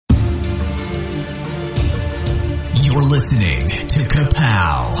You're listening to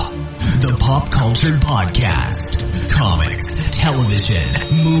Kapow, the pop culture podcast. Comics,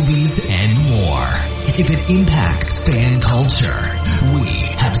 television, movies, and more. If it impacts fan culture, we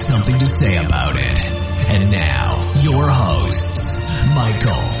have something to say about it. And now, your hosts,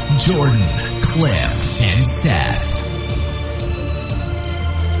 Michael, Jordan, Cliff, and Seth.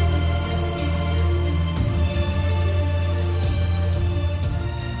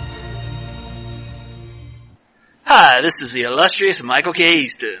 Hi, this is the illustrious Michael K.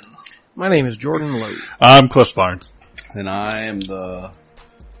 Easton. My name is Jordan Lowe. I'm Cliff Barnes. And I am the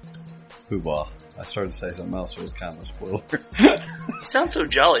Poobah. I started to say something else, but it was kind of a spoiler. You sound so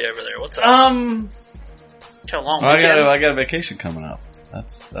jolly over there. What's up? How long? I got a vacation coming up.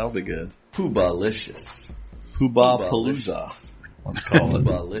 That'll be good. Poobah-licious. Poobah-palooza. Let's call it.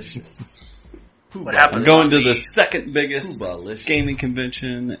 Poobah-licious. What happened? I'm going to the second biggest gaming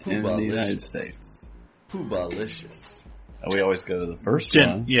convention in the United States. Poobah-licious. We always go to the first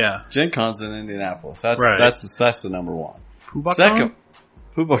one. Yeah. Gen Con's in Indianapolis. That's the number one. Poobah-Con? Second,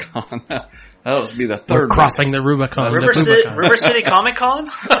 Poobah-Con. That'll be the third. We're crossing the Rubicon. River City Comic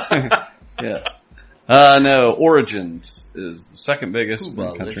Con? Yes. No, Origins is the second biggest in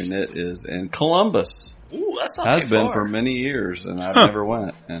the country, and it is in Columbus. Ooh, that's not Has too been far. for many years, and I've never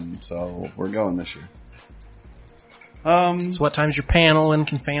went, and so we're going this year. So what time's your panel, and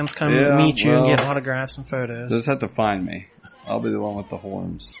can fans come meet you and get autographs and photos? Just have to find me. I'll be the one with the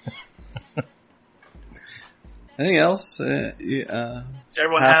horns. Anything else?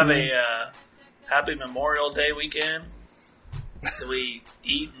 Everyone have a happy Memorial Day weekend? Do we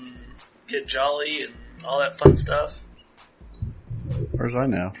eat and get jolly and all that fun stuff? As far as I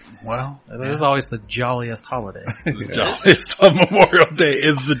know. Well, It is always the jolliest holiday. the jolliest of Memorial Day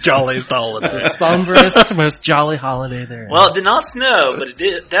is the jolliest holiday. The somberest, most jolly holiday there is. Well, it did not snow, but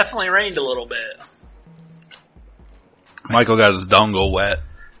it definitely rained a little bit. Michael got his dongle wet.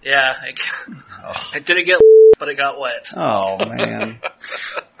 Yeah, it didn't get but it got wet. Oh, man.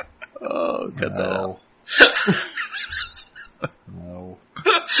 Oh, cut that out. No.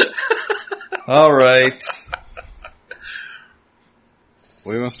 All right.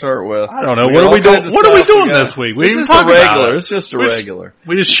 What do you want to start with? I don't know. What are we doing? What are we doing this week? We It's didn't just talk a regular. about it. It's just a regular.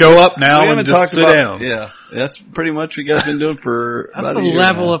 We just show up now We and haven't just talked sit about, down. Yeah, that's pretty much what you guys been doing for That's about the a year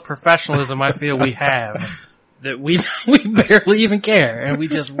level now. of professionalism I feel we have. That we barely even care, and we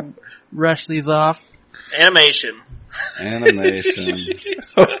just rush these off. Animation.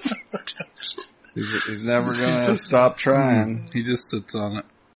 He's never going to stop trying. He just sits on it.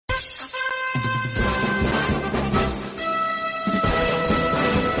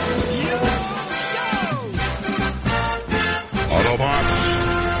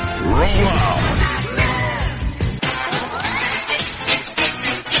 Autobots, roll out!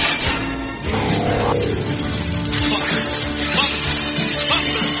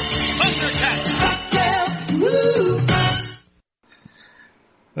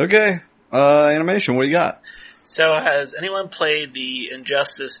 Okay, animation, what do you got? So has anyone played the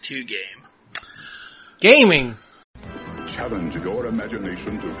Injustice 2 game? Gaming! Challenge your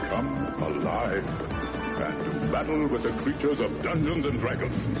imagination to come alive and to battle with the creatures of Dungeons and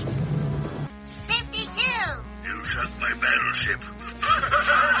Dragons. 52! You shot my battleship.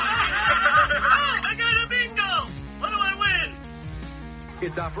 I got a bingo! What do I win?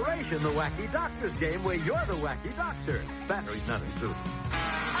 It's Operation the Wacky Doctor's game where you're the Wacky Doctor. Batteries not included.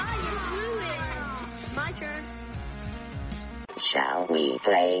 I blew it! My turn. Shall we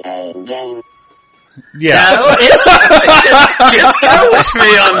play a game? Yeah. No, just go with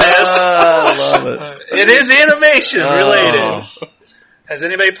me on this. I love it. It is animation related. Has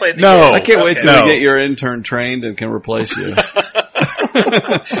anybody played the No. game? I can't wait till No. we get your intern trained and can replace you.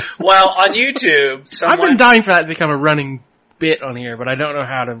 Well, on YouTube, I've been someone... dying for that to become a running bit on here, but I don't know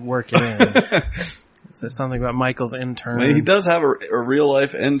how to work it in. It's something about Michael's intern. I mean, he does have a real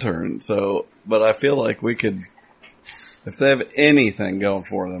life intern, so, but I feel like we could, if they have anything going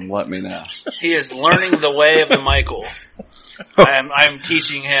for them, let me know. He is learning the way of the Michael. I'm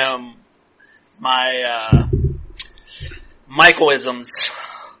teaching him my Michaelisms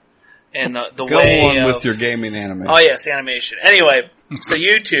and the Go way on of... with your gaming animation. Oh yes, animation. Anyway, so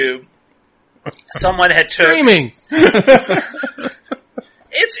YouTube, someone had took... Streaming!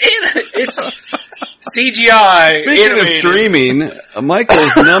 It's CGI. Speaking animated. of streaming,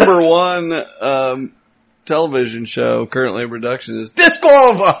 Michael's number one television show currently in production is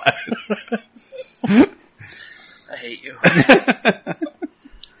Disqualified. I hate you.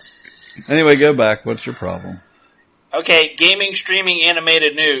 Anyway, go back. What's your problem? Okay, gaming, streaming,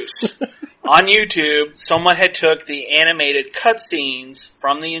 animated news. On YouTube, someone had took the animated cutscenes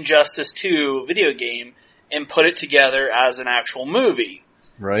from the Injustice 2 video game and put it together as an actual movie.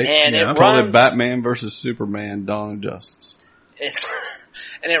 Right. And it called runs it Batman versus Superman: Dawn of Justice.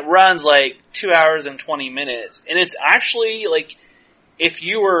 And it runs like 2 hours and 20 minutes. And it's actually like, if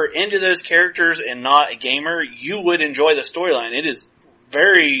you were into those characters and not a gamer, you would enjoy the storyline. It is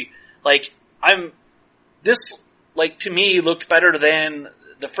very, like, to me, looked better than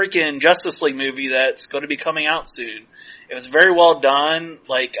the freaking Justice League movie that's going to be coming out soon. It was very well done.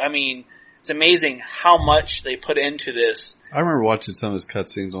 Like, I mean, it's amazing how much they put into this. I remember watching some of his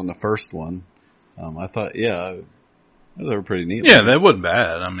cutscenes on the first one. I thought, they were pretty neat. Yeah, that wasn't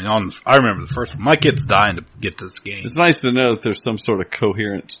bad. I mean, I remember the first one. My kid's dying to get this game. It's nice to know that there's some sort of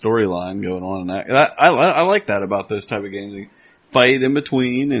coherent storyline going on in that. I like that about those type of games. You fight in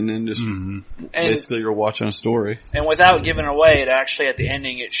between and then just basically you're watching a story. And without giving away, it actually at the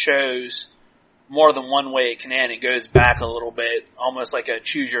ending it shows more than one way it can end. It goes back a little bit, almost like a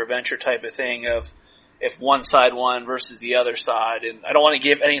choose your adventure type of thing of if one side won versus the other side. And I don't want to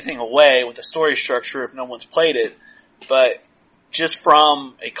give anything away with the story structure if no one's played it. But just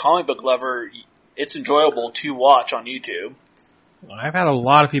from a comic book lover, it's enjoyable to watch on YouTube. I've had a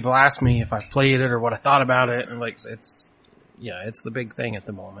lot of people ask me if I've played it or what I thought about it, and like it's the big thing at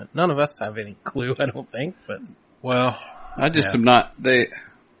the moment. None of us have any clue, I don't think. But I just am not.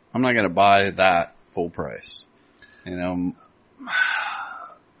 I'm not going to buy that full price. You know,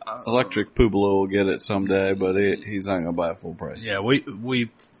 Electric Poobaloo will get it someday, but he's not going to buy it full price. Yeah,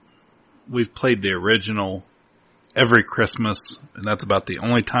 we've played the original every Christmas, and that's about the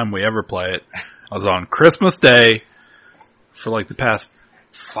only time we ever play it. I was on Christmas Day for like the past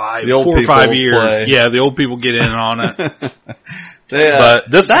 4 or 5 years. Play. Yeah, the old people get in on it.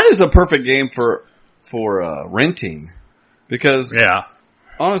 But that is a perfect game for renting, because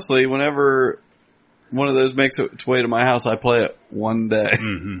honestly, whenever one of those makes its way to my house, I play it one day,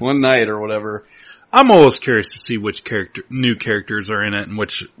 one night or whatever. I'm always curious to see which new characters are in it, and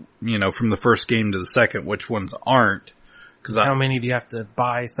which, from the first game to the second, which ones aren't. How many do you have to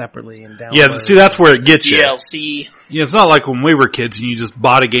buy separately and download? Yeah, see, that's where it gets you. DLC. Yeah, it's not like when we were kids and you just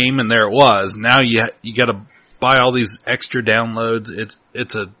bought a game and there it was. Now you got to buy all these extra downloads.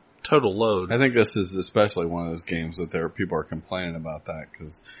 It's a total load. I think this is especially one of those games that people are complaining about that,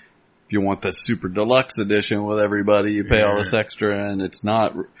 because if you want the super deluxe edition with everybody, you pay all this extra, and it's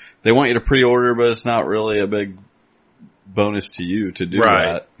not. They want you to pre-order, but it's not really a big bonus to you to do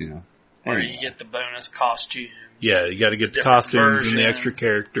that. Or you get the bonus costumes. Yeah, you got to get the costumes and the extra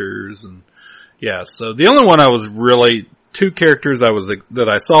characters, and So the only one two characters that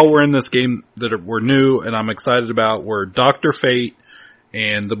I saw were in this game that were new and I'm excited about were Dr. Fate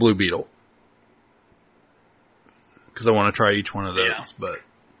and the Blue Beetle, because I want to try each one of those. But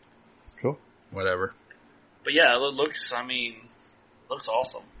cool, whatever. But it looks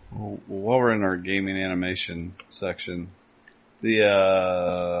awesome. Well, while we're in our gaming animation section,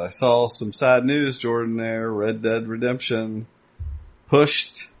 I saw some sad news, Jordan, there. Red Dead Redemption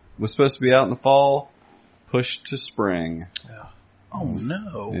was supposed to be out in the fall, pushed to spring. Oh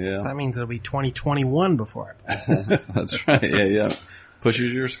no. Yeah. So that means it'll be 2021 before I play. That's right, yeah.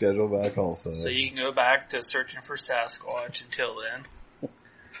 Pushes your schedule back also. So you can go back to searching for Sasquatch until then.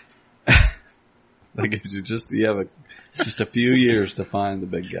 That gives you just a few years to find the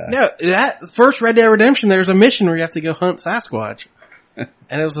big guy. No, that first Red Dead Redemption, there's a mission where you have to go hunt Sasquatch.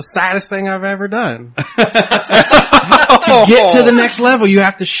 And it was the saddest thing I've ever done. To get to the next level, you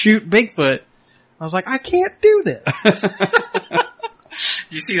have to shoot Bigfoot. I was like, I can't do this.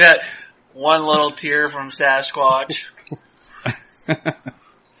 You see that one little tear from Sasquatch?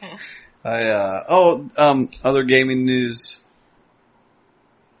 Other gaming news.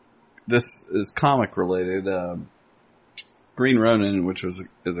 This is comic related. Green Ronin, which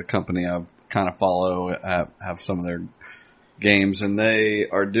is a company I kind of follow, have some of their games, and they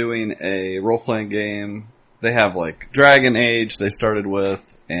are doing a role-playing game. They have like Dragon Age they started with,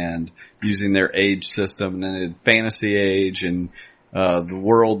 and using their age system, and then they did Fantasy Age, and the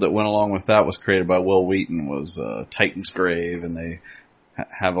world that went along with that was created by Will Wheaton, was Titan's Grave, and they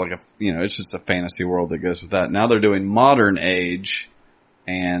have like it's just a fantasy world that goes with that. Now they're doing Modern Age,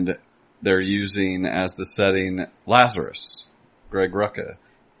 and they're using as the setting Lazarus. Greg Rucka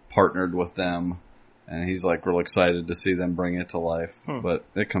partnered with them, and he's like real excited to see them bring it to life. But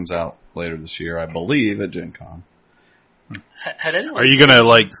it comes out later this year, I believe, at Gen Con. Are you gonna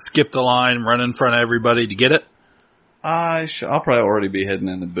like skip the line, run in front of everybody to get it? I'll probably already be hidden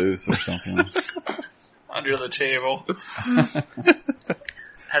in the booth or something. Under the table.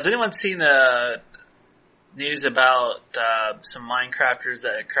 Has anyone seen the news about some Minecrafters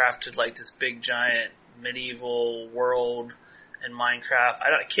that had crafted like this big giant medieval world, in Minecraft.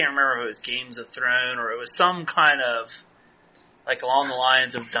 I can't remember if it was Games of Thrones or it was some kind of, like along the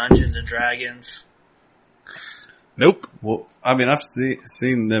lines of Dungeons and Dragons. Nope. Well, I mean, I've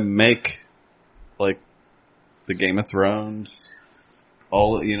seen them make, like, the Game of Thrones,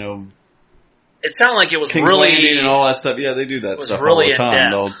 all, you know. It sounded like it was King's really... Landing and all that stuff. Yeah, they do that stuff really all the time.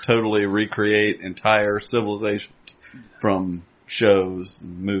 in-depth. They'll totally recreate entire civilizations from shows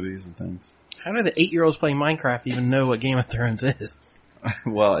and movies and things. How do the 8-year-olds playing Minecraft even know what Game of Thrones is?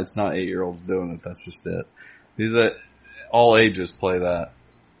 Well, it's not 8-year-olds doing it. That's just it. These are, all ages play that.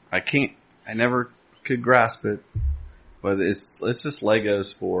 I never could grasp it, but it's just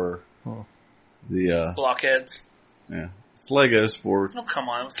Legos for the, blockheads. Yeah. It's Legos for Oh, come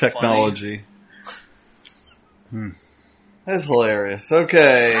on. It was technology. That's hilarious.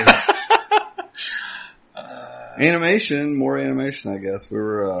 Okay. Animation, more animation, I guess. We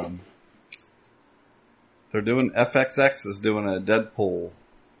were, they're doing, FXX is doing a Deadpool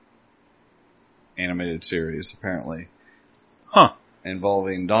animated series, apparently. Huh.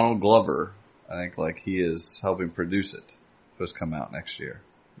 Involving Donald Glover. I think, like, he is helping produce it. Supposed to come out next year.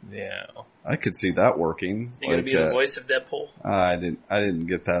 Yeah. I could see that working. You gonna be the voice of Deadpool? I didn't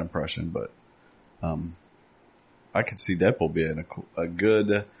get that impression, but, I could see Deadpool being a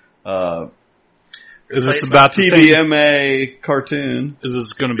good, is this about the TVMA cartoon? Is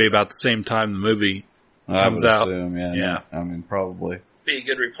this going to be about the same time the movie I comes would out? assume, yeah. Yeah. I mean, probably. Be a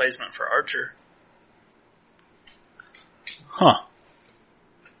good replacement for Archer. Huh.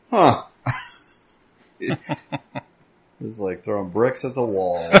 It's like throwing bricks at the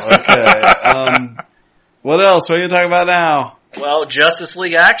wall. Okay. What else? What are you talking about now? Well, Justice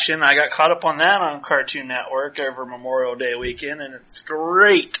League Action. I got caught up on that on Cartoon Network over Memorial Day weekend, and it's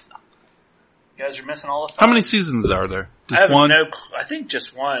great. You guys are missing all the fun. How many seasons are there? Just I have one? I think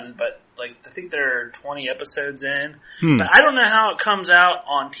just one, but like I think there are 20 episodes in. Hmm. But I don't know how it comes out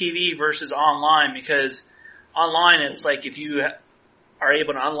on TV versus online, because online it's like if you are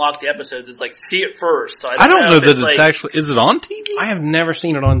able to unlock the episodes, it's like see it first. So I don't know if that it's like, actually, is it on TV? I have never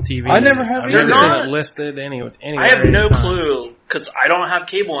seen it on TV. I never have I've either. never seen Not- it listed anywhere. I have no clue because I don't have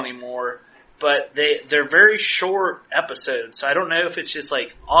cable anymore. But they're very short episodes, so I don't know if it's just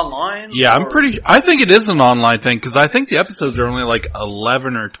like online. Yeah, or- I think it is an online thing, because I think the episodes are only like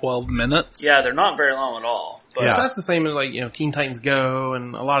 11 or 12 minutes. Yeah, they're not very long at all. But Yeah. So that's the same as like, Teen Titans Go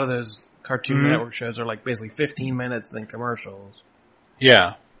and a lot of those Cartoon Mhm. Network shows are like basically 15 minutes then commercials.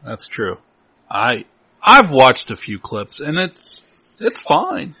 Yeah, that's true. I've watched a few clips, and it's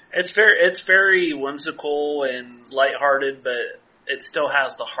fine. it's very whimsical and lighthearted, but it still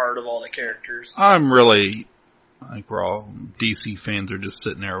has the heart of all the characters. I think we're all DC fans are just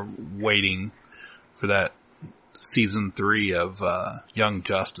sitting there waiting for that season 3 of Young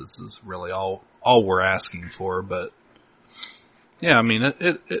Justice is really all we're asking for. But yeah, I mean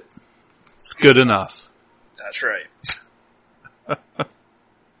it's good enough. That's right.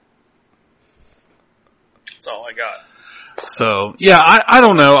 That's all I got. So yeah, I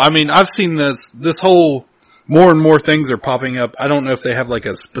don't know. I mean, I've seen this whole. More and more things are popping up. I don't know if they have like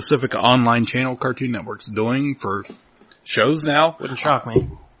a specific online channel Cartoon Network's doing for shows now. Wouldn't shock me.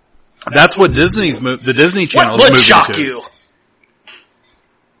 That's what the Disney Channel What would is moving shock to. you?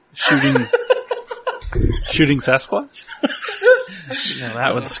 Shooting Sasquatch? Yeah,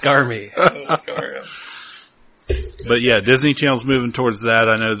 that would scar me. But yeah, Disney Channel's moving towards that.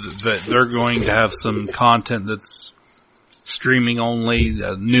 I know that they're going to have some content that's streaming only,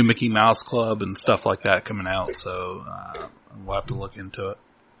 the new Mickey Mouse Club and stuff like that coming out, so we'll have to look into it.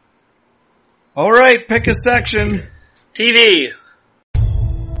 All right, pick a section. TV.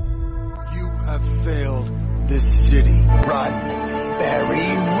 You have failed this city. Run,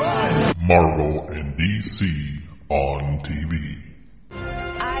 Barry, run! Marvel and DC on TV.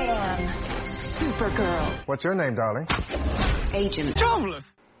 I am Supergirl. What's your name, darling? Agent.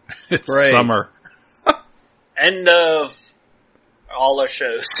 It's Right. summer. End of all our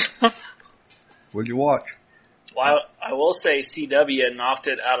shows. What'd you watch? Well, I will say CW knocked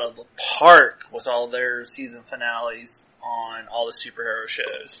it out of the park with all their season finales on all the superhero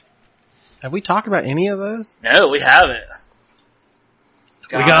shows. Have we talked about any of those? No, we haven't.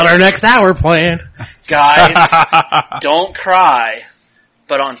 We got our next hour planned. Guys, don't cry.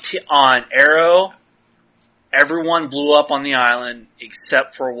 But on Arrow, everyone blew up on the island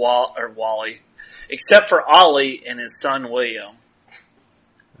except for Wally. Except for Ollie and his son William.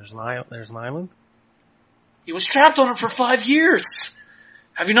 There's an island? He was trapped on it for 5 years.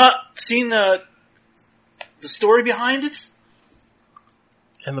 Have you not seen the story behind it?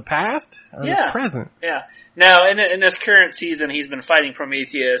 In the past? Or Yeah. the present? Yeah. Now, in this current season, he's been fighting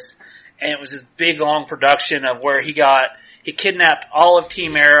Prometheus, and it was this big, long production of where he got he kidnapped all of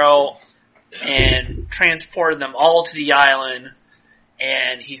Team Arrow and transported them all to the island,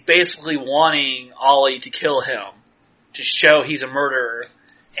 and he's basically wanting Ollie to kill him to show he's a murderer.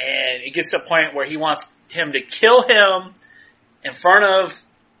 And it gets to the point where he wants him to kill him in front of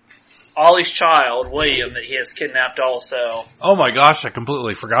Ollie's child, William, that he has kidnapped also. Oh my gosh, I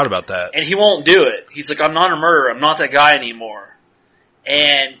completely forgot about that. And he won't do it. He's like, I'm not a murderer. I'm not that guy anymore.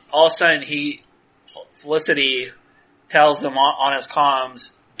 And all of a sudden, Felicity tells him on his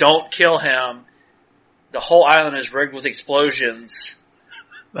comms, don't kill him. The whole island is rigged with explosions.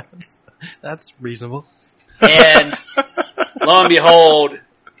 That's reasonable. And lo and behold,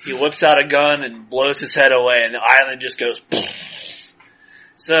 he whips out a gun and blows his head away, and the island just goes.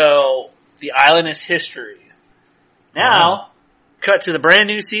 So the island is history. Now, cut to the brand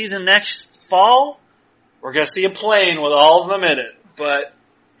new season next fall. We're going to see a plane with all of them in it, but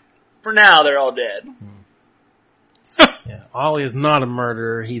for now, they're all dead. Yeah, Ollie is not a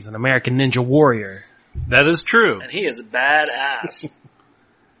murderer. He's an American Ninja Warrior. That is true. And he is a badass.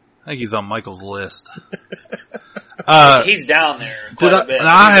 I think he's on Michael's list. He's down there quite a bit.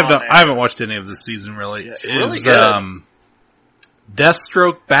 I haven't watched any of this season really. It's really good.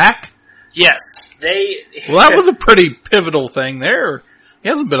 Deathstroke back? Yes. Well, that was a pretty pivotal thing there. He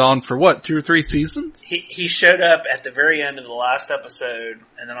hasn't been on for what, 2 or 3 seasons? He showed up at the very end of the last episode,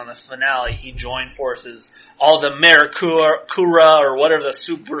 and then on the finale, he joined forces. All the Marikura or whatever the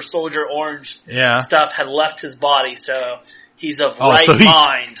super soldier orange stuff had left his body, so he's of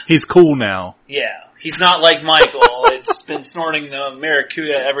mind. He's cool now. Yeah. He's not like Michael. It's been snorting the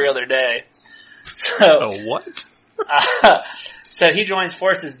Marikuya every other day. So, what? So he joins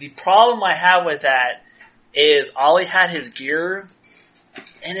forces. The problem I have with that is Ollie had his gear,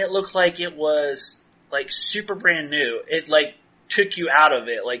 and it looked like it was like super brand new. It like took you out of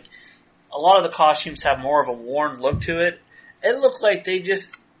it. Like a lot of the costumes have more of a worn look to it. It looked like they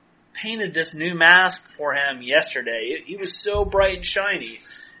just painted this new mask for him yesterday. He was so bright and shiny.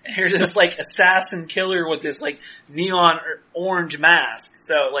 And here's this like assassin killer with this like neon orange mask.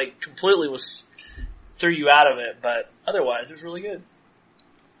 So like completely threw you out of it, but otherwise it was really good.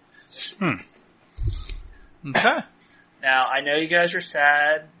 Okay. Now, I know you guys are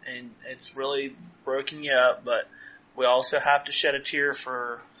sad, and it's really broken you up, but we also have to shed a tear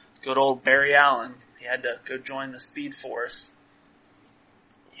for good old Barry Allen. He had to go join the Speed Force.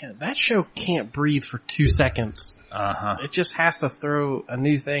 Yeah, that show can't breathe for 2 seconds. Uh-huh. It just has to throw a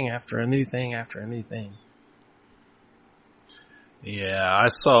new thing after a new thing after a new thing. Yeah, I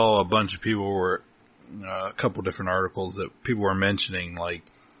saw a bunch of people a couple different articles that people were mentioning, like,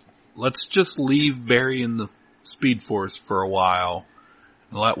 let's just leave Barry in the Speed Force for a while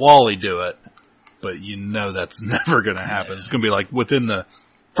and let Wally do it. But you know that's never going to happen. It's going to be like within the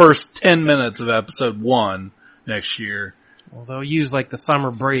first 10 minutes of episode 1 next year. Well, they'll use like the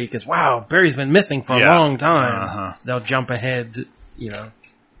summer break as, wow, Barry's been missing for a long time. Uh-huh. They'll jump ahead, you know.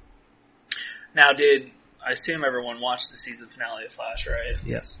 Now, I assume everyone watched the season finale of Flash, right?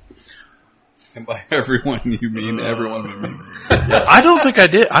 Yes. And by everyone, you mean everyone but me. Yeah. I don't think I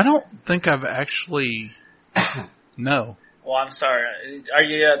did. I don't think I've actually... No. Well, I'm sorry. Are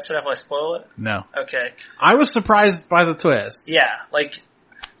you upset if I spoil it? No. Okay. I was surprised by the twist. Yeah, like,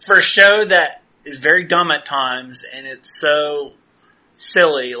 for a show that is very dumb at times, and it's so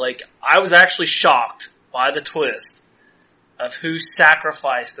silly, like, I was actually shocked by the twist of who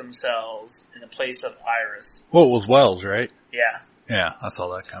sacrificed themselves in the place of Iris. Well, it was Wells, right? Yeah. Yeah, I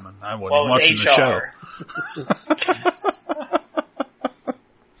saw that coming. I wasn't watching the show.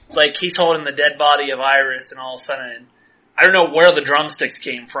 It's like he's holding the dead body of Iris, and all of a sudden, I don't know where the drumsticks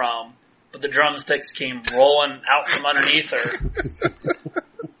came from, but the drumsticks came rolling out from underneath her.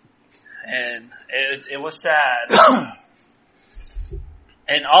 And it was sad.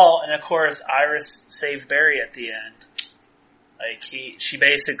 And of course, Iris saved Barry at the end. Like she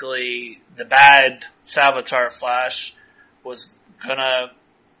basically, the bad Savitar Flash was gonna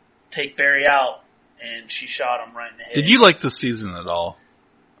take Barry out, and she shot him right in the head. Did you like the season at all?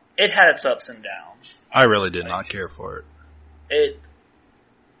 It had its ups and downs. I really did not care for it.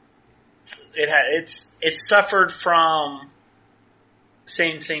 It suffered from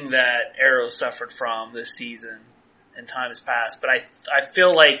same thing that Arrow suffered from this season in times past, but I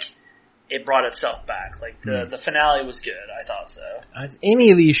feel like it brought itself back. Like the finale was good. I thought so.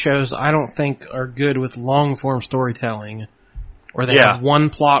 Any of these shows I don't think are good with long form storytelling, where they have one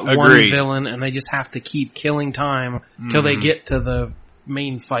plot, one villain, and they just have to keep killing time till they get to the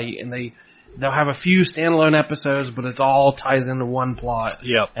main fight, and they'll have a few standalone episodes, but it all ties into one plot.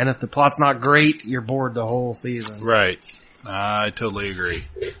 Yep. And if the plot's not great, you're bored the whole season. Right. I totally agree.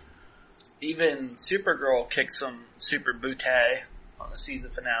 Even Supergirl kicked some super bootay on the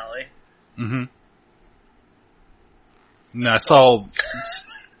season finale. Mm-hmm. And I saw...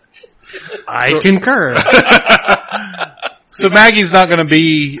 I concur. So Maggie's not going to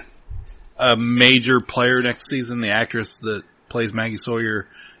be a major player next season. The actress that plays Maggie Sawyer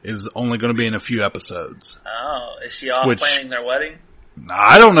is only going to be in a few episodes. Oh, is she off planning their wedding?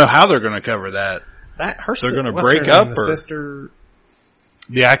 I don't know how they're going to cover that. They're going to break up, The or sister?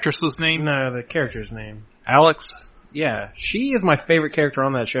 The actress's name? No, the character's name. Alex? Yeah, she is my favorite character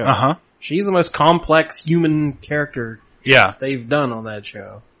on that show. Uh-huh. She's the most complex human character they've done on that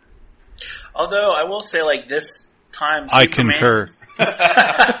show. Although, I will say, like, this time... I concur.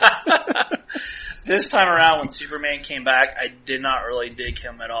 This time around, when Superman came back, I did not really dig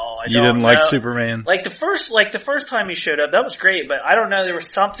him at all. You didn't like Superman? Like the first time he showed up, that was great, but I don't know, there was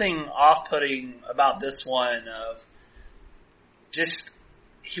something off-putting about this one of just,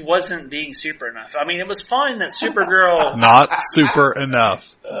 he wasn't being super enough. I mean, it was fine that Supergirl... Not super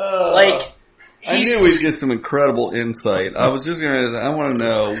enough. Like... I knew we'd get some incredible insight. I was just going to I want to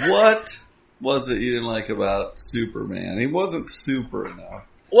know, what was it you didn't like about Superman? He wasn't super enough.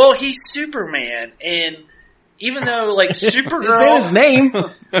 Well, he's Superman, and even though, like, Supergirl... It's in his name.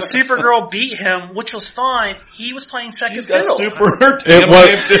 Supergirl beat him, which was fine, he was playing second fiddle. It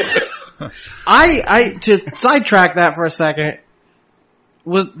was... To sidetrack that for a second,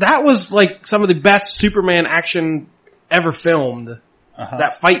 that was like some of the best Superman action ever filmed. Uh-huh.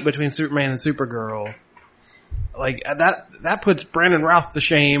 That fight between Superman and Supergirl. Like, that puts Brandon Routh to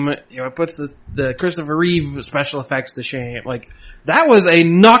shame. You know, it puts the Christopher Reeve special effects to shame. Like, that was a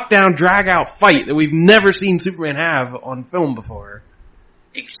knockdown, drag-out fight that we've never seen Superman have on film before.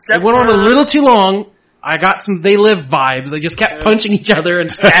 It went on a little too long. I got some They Live vibes. They just kept punching each other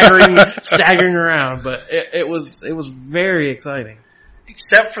and staggering around. But it was very exciting.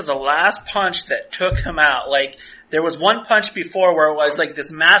 Except for the last punch that took him out. Like, there was one punch before where it was like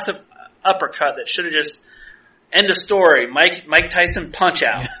this massive uppercut that should have just... End of story. Mike Tyson punch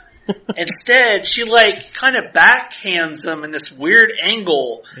out. Instead, she like kind of backhands him in this weird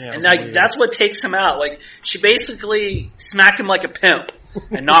angle, and like that's what takes him out. Like she basically smacked him like a pimp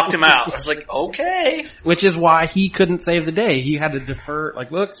and knocked him out. I was like, okay. Which is why he couldn't save the day. He had to defer.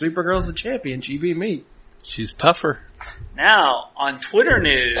 Like, look, Supergirl's the champion. She beat me. She's tougher. Now on Twitter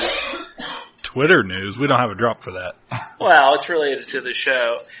news. Twitter news. We don't have a drop for that. Well, it's related to the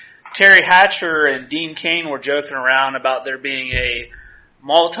show. Terry Hatcher and Dean Cain were joking around about there being a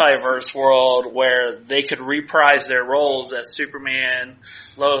multiverse world where they could reprise their roles as Superman,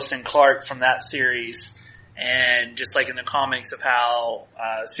 Lois, and Clark from that series. And just like in the comics of how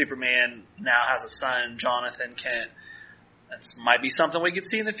Superman now has a son, Jonathan Kent. That might be something we could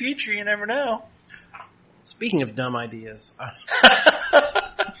see in the future. You never know. Speaking of dumb ideas,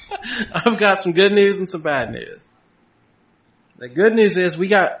 I've got some good news and some bad news. The good news is we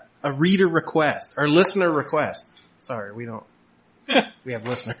got a reader request, or listener request. Sorry, we have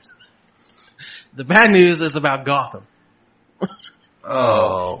listeners. The bad news is about Gotham.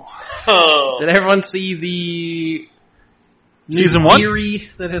 Oh. Did everyone see the Season 1 theory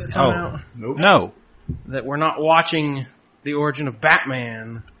that has come out? Nope. No. That we're not watching the origin of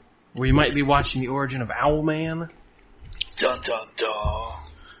Batman. We might be watching the origin of Owlman. Dun dun dun.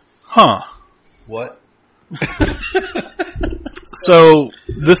 Huh. What? So,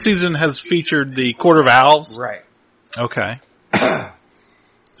 this season has featured the Court of Owls? Right. Okay.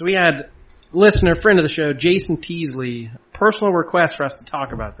 So we had listener, friend of the show, Jason Teasley, personal request for us to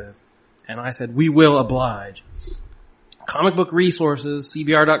talk about this. And I said, we will oblige. Comic Book Resources,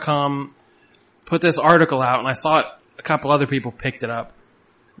 CBR.com, put this article out, and I saw it, a couple other people picked it up,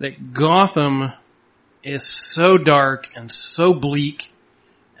 that Gotham is so dark and so bleak,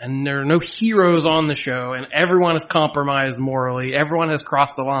 and there are no heroes on the show, and everyone is compromised morally. Everyone has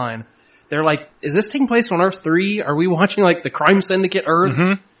crossed the line. They're like, is this taking place on Earth 3? Are we watching like the Crime Syndicate Earth?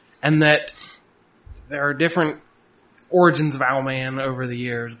 Mm-hmm. And that there are different origins of Owlman over the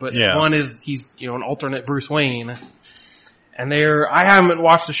years, but one is he's, an alternate Bruce Wayne. And I haven't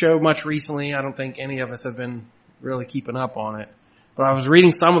watched the show much recently. I don't think any of us have been really keeping up on it. But I was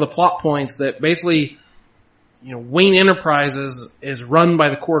reading some of the plot points that basically, Wayne Enterprises is run by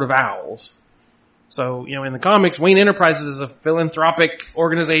the Court of Owls. So, in the comics, Wayne Enterprises is a philanthropic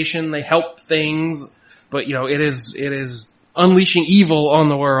organization. They help things, but, it is unleashing evil on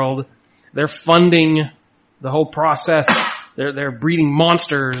the world. They're funding the whole process. They're breeding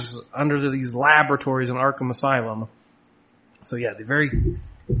monsters under these laboratories in Arkham Asylum. So the very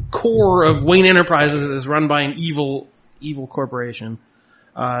core of Wayne Enterprises is run by an evil corporation.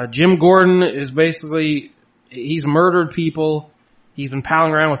 Jim Gordon is basically, he's murdered people. He's been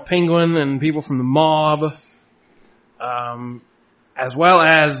palling around with Penguin and people from the mob, as well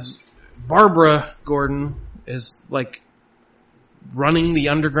as Barbara Gordon is like running the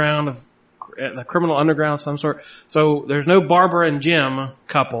underground of the criminal underground of some sort. So there's no Barbara and Jim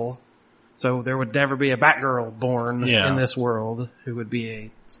couple. So there would never be a Batgirl born in this world who would be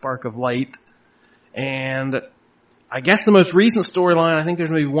a spark of light. And I guess the most recent storyline, I think there's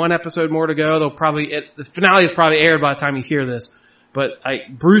maybe one episode more to go. The finale is probably aired by the time you hear this. But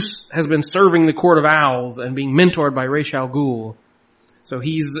Bruce has been serving the Court of Owls and being mentored by Ra's al Ghul. So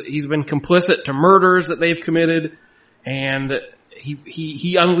he's been complicit to murders that they've committed, and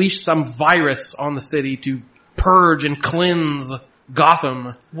he unleashed some virus on the city to purge and cleanse Gotham.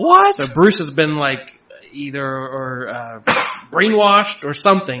 What? So Bruce has been either brainwashed or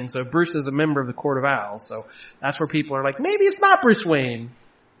something. So Bruce is a member of the Court of Owls. So that's where people are like, maybe it's not Bruce Wayne.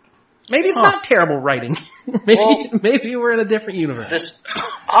 Maybe it's not terrible writing. maybe we're in a different universe. This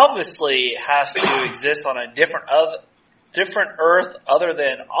obviously has to exist on a different Earth other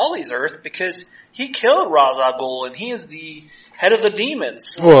than Ollie's Earth, because he killed Ra's al Ghul and he is the head of the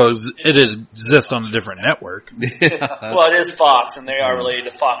demons. Well, it exists on a different network. Yeah. Well, it is Fox, and they are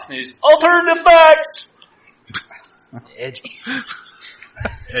related to Fox News. Alternative facts! Edgy.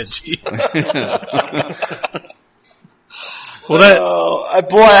 Edgy. Well,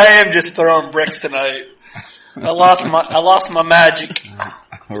 boy, I am just throwing bricks tonight. I lost my magic.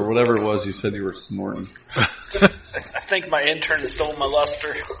 Or whatever it was you said you were snorting. I think my intern stole my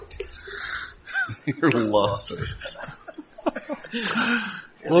luster. Your luster.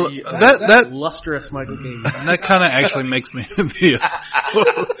 Well, that lustrous Michael Caine. That kind of actually makes me be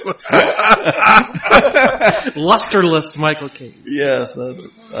lusterless Michael Caine. Yes,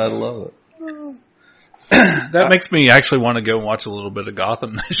 I love it. That makes me actually want to go and watch a little bit of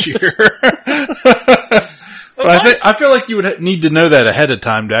Gotham this year. But I feel like you would need to know that ahead of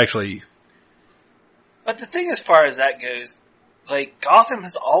time to actually. But the thing, as far as that goes, Gotham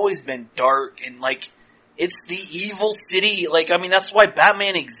has always been dark and it's the evil city. That's why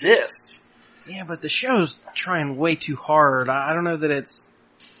Batman exists. Yeah, but the show's trying way too hard. I don't know that it's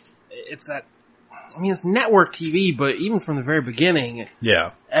that. It's network TV, but even from the very beginning,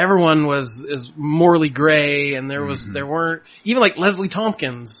 everyone is morally gray, and there weren't even Leslie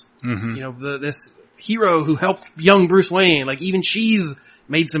Tompkins, this hero who helped young Bruce Wayne. Even she's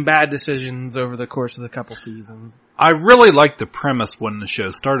made some bad decisions over the course of the couple seasons. I really liked the premise when the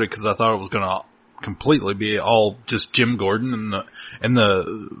show started because I thought it was going to completely be all just Jim Gordon and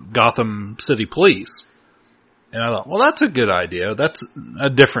the Gotham City Police. And I thought, well, that's a good idea. That's a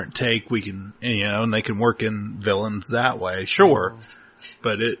different take. We can, and they can work in villains that way. Sure.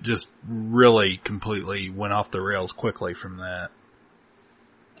 But it just really completely went off the rails quickly from that.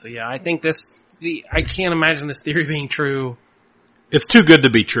 So yeah, I think I can't imagine this theory being true. It's too good to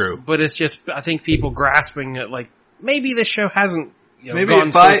be true. But it's just, I think people grasping that maybe this show hasn't, maybe gone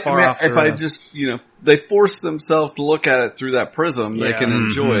if I just, they force themselves to look at it through that prism, they can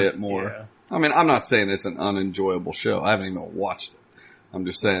enjoy it more. Yeah. I'm not saying it's an unenjoyable show. I haven't even watched it. I'm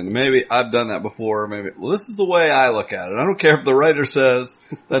just saying maybe I've done that before. Maybe, this is the way I look at it. I don't care if the writer says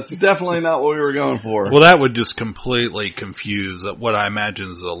that's definitely not what we were going for. Well, that would just completely confuse what I imagine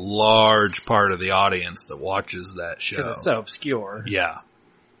is a large part of the audience that watches that show. Because it's so obscure. Yeah.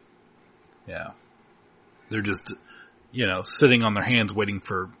 Yeah. They're just, sitting on their hands waiting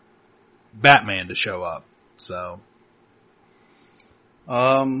for Batman to show up. So.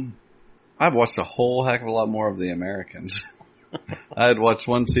 I've watched a whole heck of a lot more of The Americans. I had watched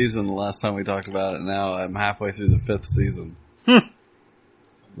one season the last time we talked about it, and now I'm halfway through the 5th season.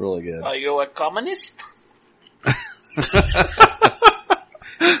 Really good. Are you a communist?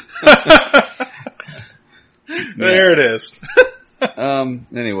 There it is.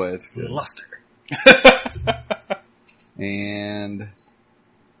 Anyway, it's good. Luster. And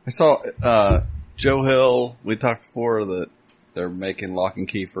I saw Joe Hill. We talked before that they're making Lock and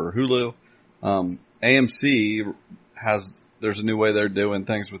Key for Hulu. AMC there's a new way they're doing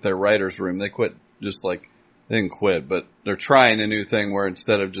things with their writer's room. They didn't quit, but they're trying a new thing where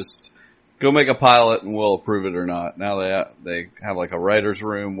instead of just go make a pilot and we'll approve it or not, now they have a writer's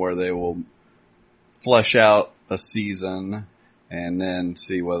room where they will flesh out a season and then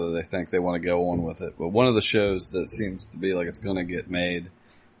see whether they think they want to go on with it. But one of the shows that seems to be like it's going to get made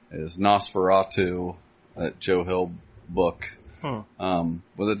is Nosferatu, that Joe Hill book.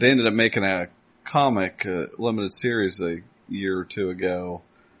 They ended up making a comic, limited series a year or two ago.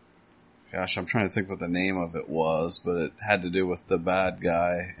 Gosh, I'm trying to think what the name of it was, but it had to do with the bad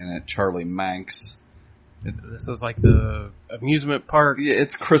guy in it, Charlie Manx. This was the amusement park. Yeah,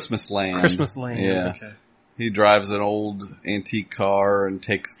 it's Christmas Land. Christmas Land. Yeah. Okay. he drives an old antique car and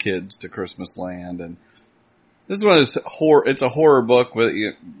takes kids to Christmas Land. And this is one of those it's a horror book with,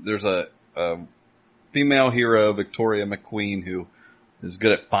 there's a female hero, Victoria McQueen, who is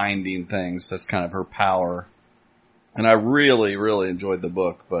good at finding things. That's kind of her power. And I really, really enjoyed the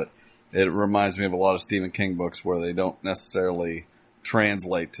book, but it reminds me of a lot of Stephen King books where they don't necessarily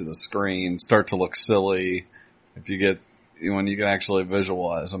translate to the screen, start to look silly when you can actually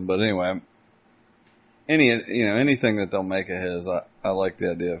visualize them. But anyway, anything that they'll make of his, I like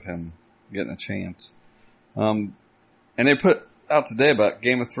the idea of him getting a chance. And they put out today about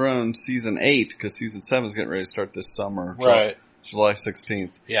Game of Thrones season 8, because season 7 is getting ready to start this summer. Right. July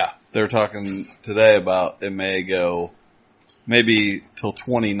 16th. Yeah. They're talking today about it may go maybe till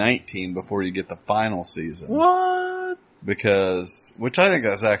 2019 before you get the final season. What? Which I think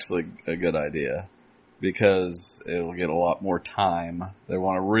is actually a good idea, because it'll get a lot more time. They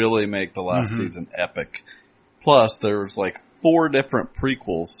want to really make the last season epic. Plus, there's like 4 different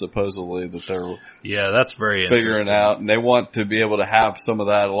prequels supposedly that they're that's very figuring out, and they want to be able to have some of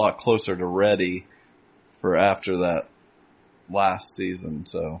that a lot closer to ready for after that last season.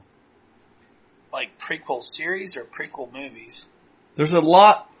 So, like prequel series or prequel movies? There's a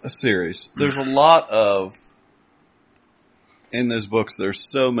lot of series. There's a lot of, in those books, there's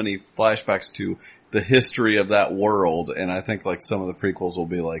so many flashbacks to the history of that world, and I think like some of the prequels will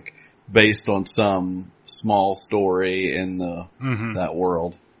be like based on some small story in that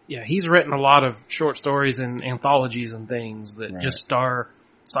world. Yeah, he's written a lot of short stories and anthologies and things that just star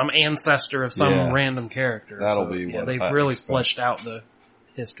some ancestor of some random character. That'll be what they've really fleshed out the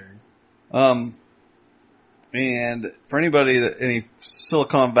history. And for any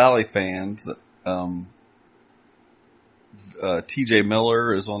Silicon Valley fans, TJ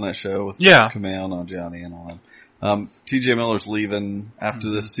Miller is on that show with Kumail Nanjiani and all that. TJ Miller's leaving after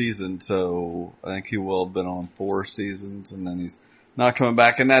this season, so I think he will have been on 4 seasons, and then he's not coming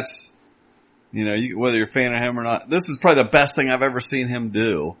back. And that's, whether you're a fan of him or not, this is probably the best thing I've ever seen him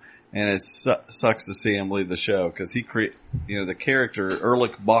do. And it sucks to see him leave the show, because the character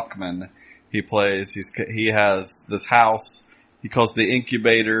Erlich Bachman he plays, he has this house he calls the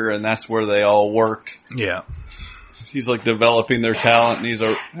incubator, and that's where they all work. Yeah. He's like developing their talent, and he's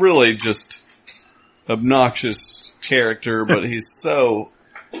a really just obnoxious character, but he's so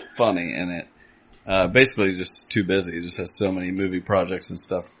funny in it. Basically he's just too busy. He just has so many movie projects and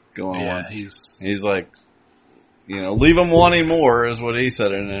stuff going on. He's like, leave him wanting more is what he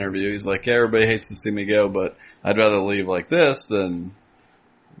said in an interview. He's like, everybody hates to see me go, but I'd rather leave like this than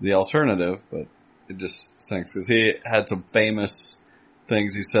the alternative. But it just stinks, because he had some famous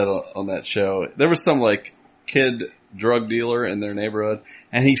things he said on that show. There was some like kid drug dealer in their neighborhood,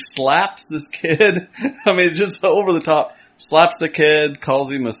 and he slaps this kid. I mean, just over the top. Slaps the kid,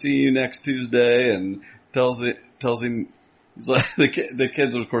 calls him a see you next Tuesday, and tells him, he's like, the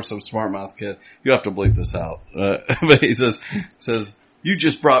kid's of course some smart mouth kid. You have to bleep this out. But he says, you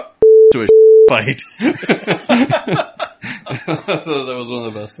just brought to a fight. So that was one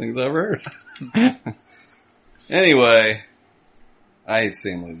of the best things I ever heard. Anyway, I hate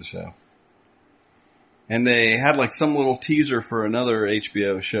seeing him leave the show. And they had like some little teaser for another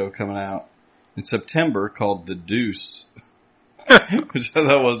HBO show coming out in September called The Deuce. Which I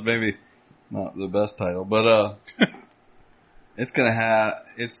thought was maybe not the best title, but it's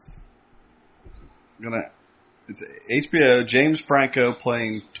HBO, James Franco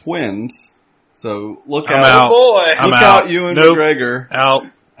playing twins. So look out. Look out, Ewan McGregor. Out.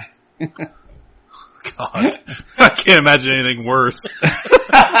 God. I can't imagine anything worse.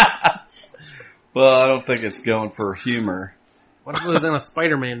 Well, I don't think it's going for humor. What if it was in a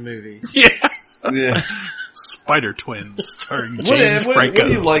Spider-Man movie? Yeah. Spider Twins starring James Franco. What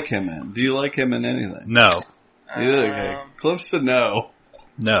do you like him in? Do you like him in anything? No. Okay. Cliff said no.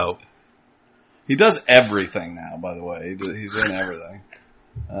 No. He does everything now, by the way. He's in everything.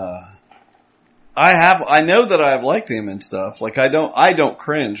 I know that I've liked him and stuff. Like I don't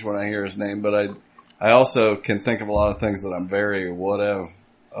cringe when I hear his name, but I also can think of a lot of things that I'm very whatever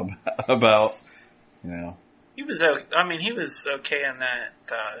about, He was okay in that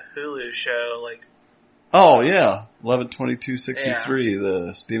Hulu show, like. Oh yeah, 11/22/63,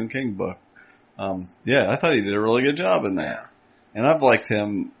 the Stephen King book. I thought he did a really good job in that, and I've liked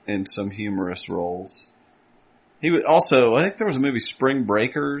him in some humorous roles. He was also, I think there was a movie Spring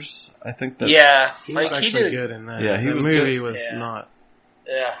Breakers. I think that he was actually good in that. Yeah, the movie was not.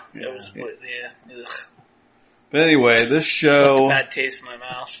 Yeah, it was. Yeah. Ugh. But anyway, this show. Bad taste in my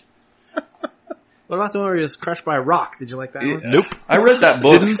mouth. What about the one where he was crushed by a rock? Did you like that one? Nope. I read that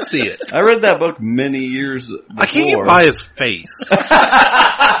book. Didn't see it. I read that book many years before. I can't get by his face.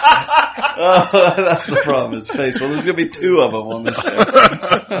 Oh, that's the problem, his face. Well, there's going to be 2 of them on the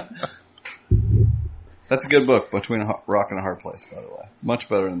show. That's a good book, Between a Rock and a Hard Place, by the way. Much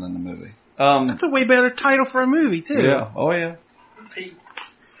better than the movie. That's a way better title for a movie, too. Yeah. Oh, yeah.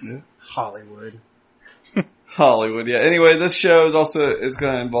 Hollywood. Hollywood, yeah. Anyway, this show is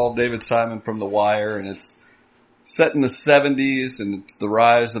going to involve David Simon from The Wire, and it's set in the 70s, and it's the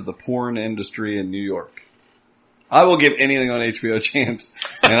rise of the porn industry in New York. I will give anything on HBO a chance,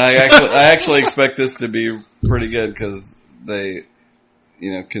 and I actually expect this to be pretty good because they,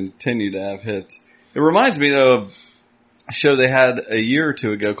 continue to have hits. It reminds me though of a show they had a year or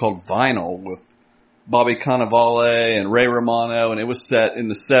 2 ago called Vinyl with Bobby Cannavale and Ray Romano, and it was set in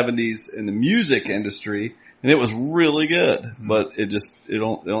the 70s in the music industry, and it was really good, but it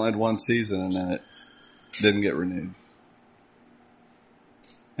only had 1 season, and then it didn't get renewed.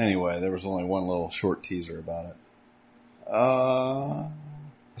 Anyway, there was only 1 little short teaser about it.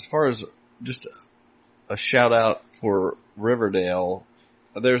 As far as just a shout out for Riverdale,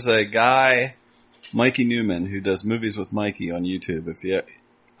 there's a guy, Mikey Newman, who does Movies with Mikey on YouTube.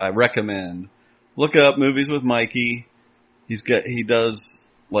 I recommend look up Movies with Mikey. He does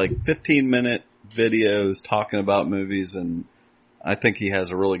like 15-minute videos talking about movies, and I think he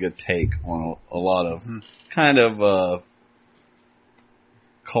has a really good take on a lot of kind of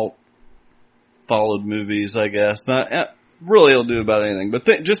cult followed movies, I guess. Not really he'll do about anything, but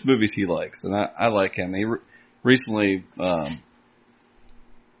just movies he likes, and I like him. He recently had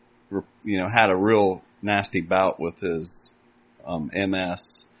a real nasty bout with his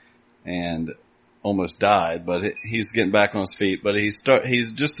MS and almost died, but he's getting back on his feet. But he's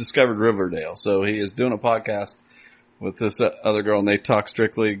just discovered Riverdale, so he is doing a podcast with this other girl, and they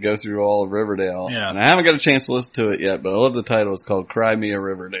go through all of Riverdale. Yeah. And I haven't got a chance to listen to it yet, but I love the title. It's called Cry Me a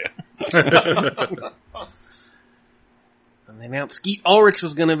Riverdale. And they announced Skeet Ulrich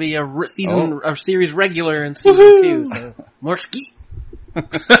was going to be a series regular in season 2, so more Skeet.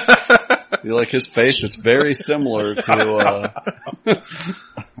 You like his face? It's very similar to,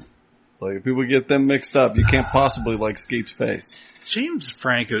 like if people get them mixed up, you can't possibly like Skeet's face. James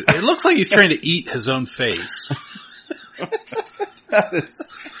Franco, it looks like he's trying to eat his own face.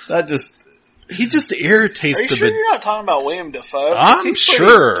 He just irritates Are you sure you're not talking about William Dafoe? I'm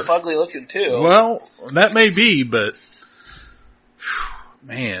sure. Ugly looking too. Well, that may be, but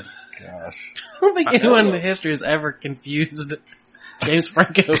man, gosh, I don't think anyone in history has ever confused James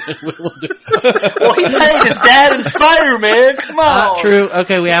Franco and Willem Dafoe. Well, he played his dad in Spider-Man. Come on. True.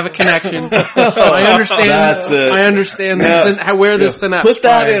 Okay, we have a connection. I understand. That's it. I understand where this synapse. Put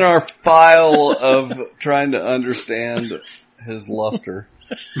that in our file of trying to understand his luster.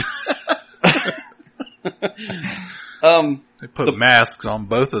 They put masks on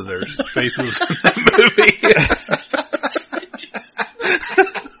both of their faces in the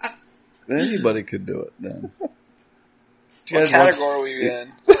movie. Anybody could do it then. What category were you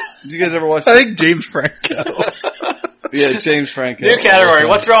in? Did you guys ever watch? I think James Franco. Yeah, James Franco. New category.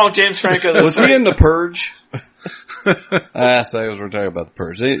 What's wrong with James Franco? Was he in The Purge? I asked that because we're talking about The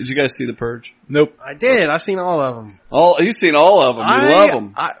Purge. Did you guys see The Purge? Nope. I did. I've seen all of them. You've seen all of them. You love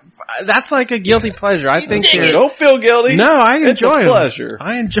them. That's like a guilty pleasure. I think don't feel guilty. No, I enjoy them. It's a pleasure.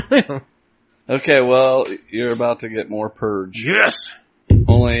 I enjoy them. Okay, well, you're about to get more Purge. Yes.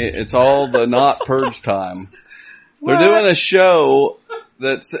 Only it's all the not Purge time. They're doing a show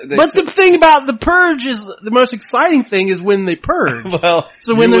but the thing about the Purge is the most exciting thing is when they purge. Well,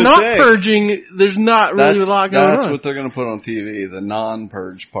 so when they're not purging, there's not really a lot going on. That's what they're going to put on TV, the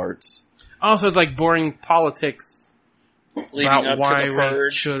non-purge parts. Also, it's like boring politics leading about up why to the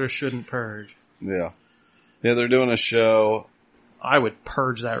purge. we should or shouldn't purge. Yeah. Yeah, they're doing a show. I would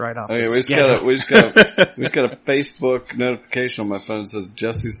purge that right off. Okay, we just got a Facebook notification on my phone that says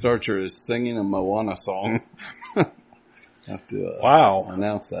Jesse Starcher is singing a Moana song. Have to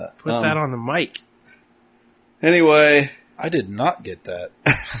announce that. Put that on the mic. Anyway, I did not get that.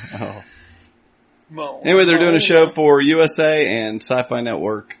 Anyway, they're doing a show for USA and Sci-Fi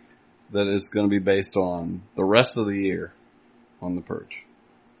Network that is going to be based on the rest of the year on The Purge.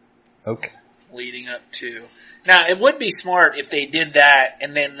 Okay. Leading up to. Now, it would be smart if they did that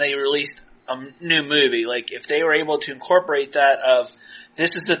and then they released a new movie. Like, if they were able to incorporate that of,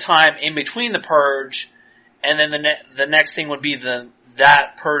 this is the time in between the Purge, and then the next thing would be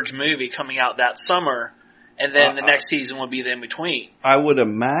that Purge movie coming out that summer, and then the next season would be the in-between. I would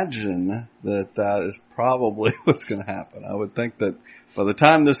imagine that is probably what's going to happen. I would think that by the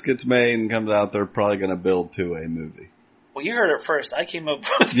time this gets made and comes out, they're probably going to build to a movie. Well, you heard it first. I came up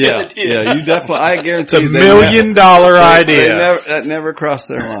with the idea. Yeah, you definitely, I guarantee it's $1 million idea. That never crossed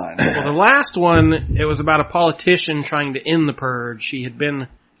their mind. Well, the last one, it was about a politician trying to end the Purge. She had been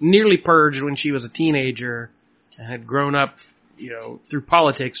nearly purged when she was a teenager and had grown up, through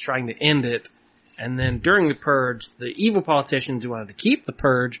politics trying to end it. And then during the purge, the evil politicians who wanted to keep the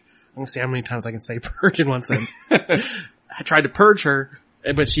purge, I'm going to see how many times I can say purge in one sentence, I tried to purge her,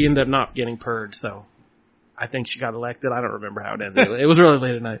 but she ended up not getting purged, so I think she got elected. I don't remember how it ended. It was really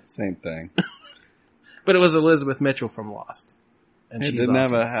late at night. Same thing. But it was Elizabeth Mitchell from Lost. And It she's didn't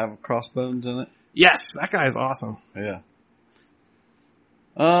awesome. have Crossbones in it? Yes, that guy's awesome. Yeah.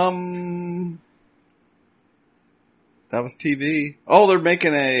 That was TV. Oh, they're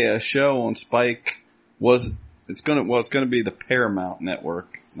making a show on Spike. It's gonna be the Paramount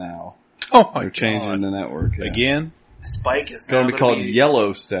Network now. Oh my They're changing the network yeah. Again? Spike is It's going to be called be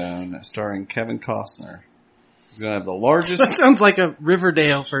Yellowstone, starring Kevin Costner. He's going to have the largest. That sounds like a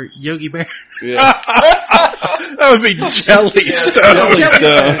Riverdale for Yogi Bear. Yeah. That would be Jellystone.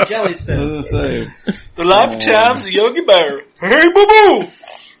 Jellystone. The lifetimes of Yogi Bear. Hey, boo boo!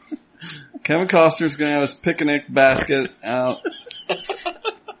 Kevin Costner's going to have his picnic basket out.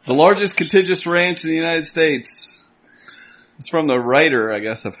 The largest contiguous ranch in the United States. It's from the writer, I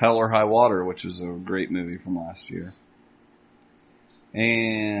guess, of Hell or High Water, which is a great movie from last year.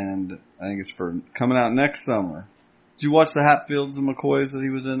 And I think it's for coming out next summer. Did you watch the Hatfields and McCoys that he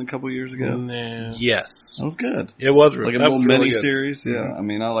was in a couple years ago? No. Yes. That was good. It was really like a little mini series. Yeah. Mm-hmm. I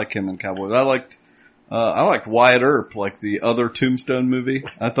mean, I like him in Cowboys. I liked Wyatt Earp, like the other Tombstone movie.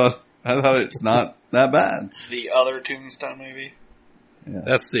 I thought it's not that bad. The other Tombstone movie? Yeah.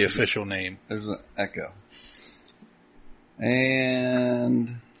 That's the official name. There's an echo.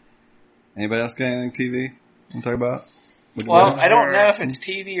 And anybody else got anything TV want to talk about? Well, I don't know if it's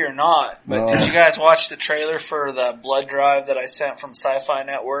TV or not, but did you guys watch the trailer for the blood drive that I sent from Sci-Fi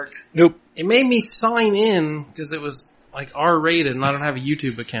Network? Nope. It made me sign in because it was like R-rated and I don't have a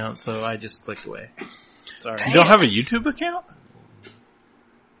YouTube account, so I just clicked away. Sorry. You don't have a YouTube account?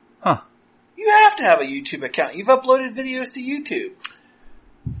 Huh. You have to have a YouTube account. You've uploaded videos to YouTube.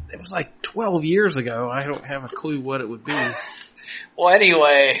 It was like 12 years ago. I don't have a clue what it would be. Well,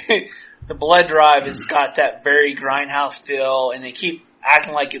 anyway, the blood drive has got that very Grindhouse feel, and they keep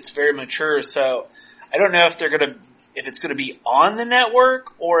acting like it's very mature. So I don't know if it's gonna be on the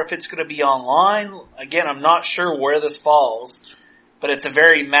network or if it's gonna be online. Again, I'm not sure where this falls, but it's a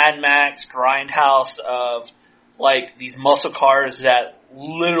very Mad Max Grindhouse of like these muscle cars that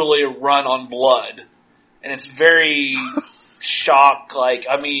literally run on blood, and it's very shock. Like,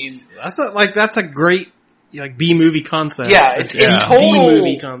 I mean, that's a great B movie concept. Yeah, it's total D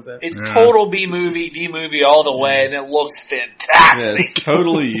movie concept. It's total B movie, D movie all the way, and it looks fantastic. Yeah, it's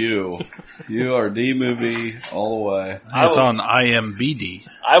totally you. You are D movie all the way. It's on IMBD.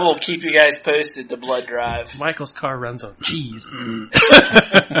 I will keep you guys posted. The blood drive. Michael's car runs on cheese.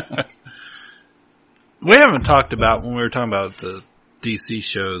 We haven't talked about when we were talking about the DC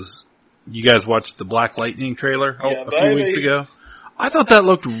shows. You guys watched the Black Lightning trailer a few weeks ago? I thought that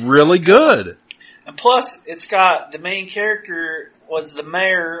looked really good. And plus, it's got the main character was the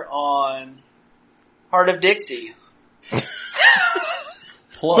mayor on Heart of Dixie.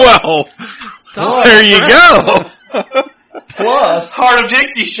 Well, there you go. Plus, Heart of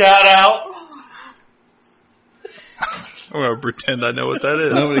Dixie shout out. I'm going to pretend I know what that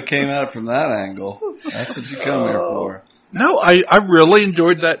is. Nobody came at it from that angle. That's what you come here for. No, I really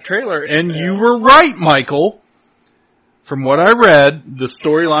enjoyed that trailer, and you were right, Michael. From what I read, the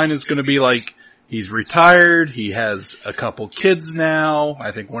storyline is going to be like, he's retired, he has a couple kids now,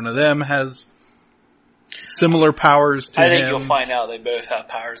 I think one of them has similar powers to him. I think you'll find out they both have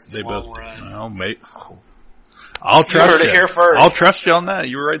powers in the long run. Well, mate, I'll trust you. You heard it here first. I'll trust you on that.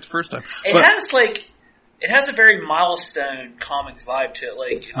 You were right the first time. It has a very Milestone Comics vibe to it.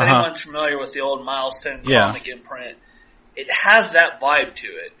 Like, if anyone's familiar with the old Milestone comic imprint, it has that vibe to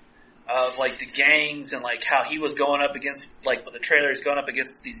it. Of like the gangs and like how he was going up against, like with the trailer, he's going up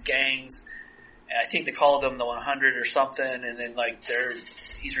against these gangs. And I think they called him the 100 or something. And then like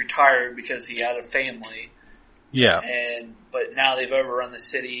he's retired because he had a family. Yeah. But now they've overrun the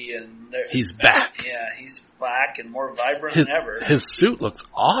city and he's back. Yeah, he's back and more vibrant than ever. His suit looks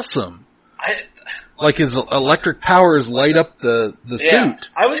awesome. Like his electric powers light up the suit.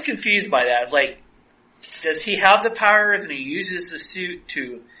 I was confused by that. It's like, does he have the powers and he uses the suit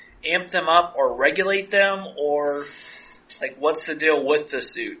to amp them up or regulate them, or like what's the deal with the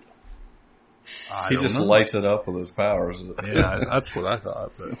suit? He just lights it up with his powers. Yeah, that's what I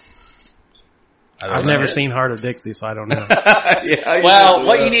thought. But I've never seen Heart of Dixie, so I don't know.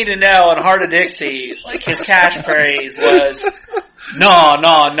 What you need to know on Heart of Dixie, like his catchphrase was, "No,"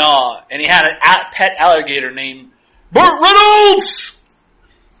 and he had a pet alligator named Burt Reynolds.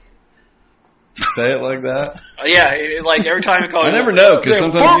 say it like that? Yeah, like every time you call I never know, because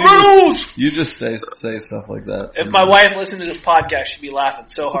sometimes you just say stuff like that. If my wife listened to this podcast, she'd be laughing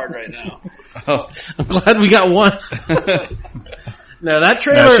so hard right now. Oh. I'm glad we got one. No, that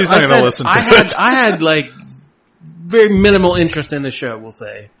trailer, no, she's not going to listen to it. I had like very minimal interest in the show, we'll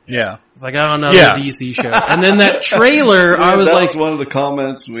say. Yeah. It's like, I don't know, the DC show. And then that trailer, I was that like... was one of the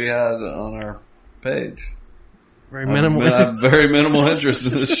comments we had on our page. Very minimal. I have very minimal interest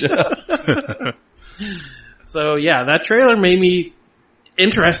in the show. So yeah, that trailer made me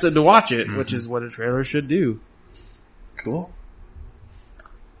interested to watch it, which is what a trailer should do. Cool.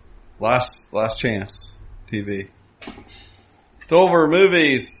 Last chance, TV. It's over,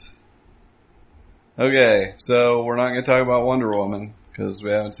 movies. Okay, so we're not going to talk about Wonder Woman because we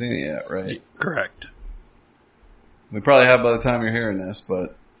haven't seen it yet, right? Correct. We probably have by the time you're hearing this,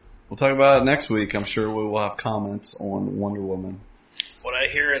 but we'll talk about it next week. I'm sure we will have comments on Wonder Woman. What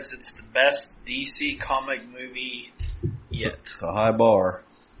I hear is it's the best DC comic movie yet. It's a high bar.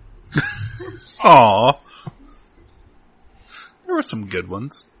 Aw. There were some good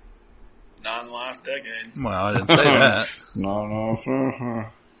ones. Not in the last decade. Well, I didn't say that. No.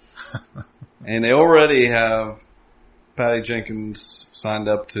 And they already have Patty Jenkins signed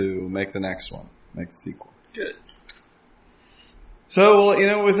up to make the next one, make the sequel. Good. So we'll let you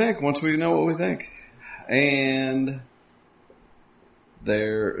know what we think once we know what we think. And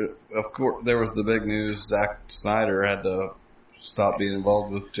there was the big news. Zack Snyder had to stop being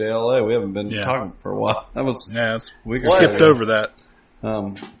involved with JLA. We haven't been talking for a while. That was we skipped over that.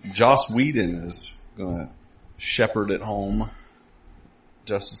 Joss Whedon is going to shepherd it home.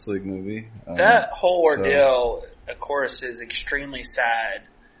 Justice League movie. That whole ordeal, of course, is extremely sad,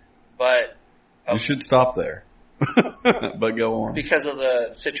 but... you should stop there. But go on. Because of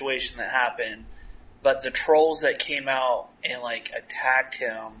the situation that happened. But the trolls that came out and, like, attacked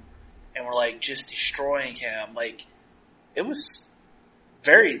him and were, like, just destroying him, like, it was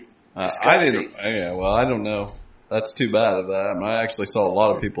very disgusting. I don't know. That's too bad of that. I mean, I actually saw a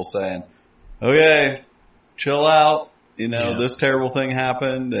lot of people saying, okay, chill out. You know, this terrible thing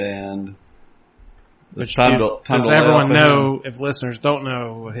happened, and it's time to everyone know, if listeners don't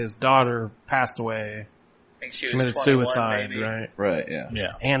know, his daughter passed away. She committed suicide, maybe. Right? Right,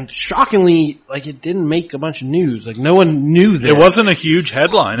 yeah. And shockingly, like, it didn't make a bunch of news. Like, no one knew this. It wasn't a huge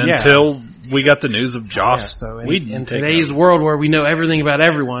headline until we got the news of Joss. So in today's world where we know everything about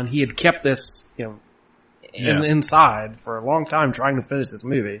everyone, he had kept this, inside for a long time trying to finish this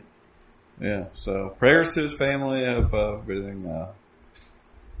movie. Yeah, so prayers to his family. I hope everything,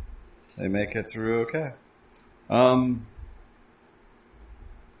 they make it through okay.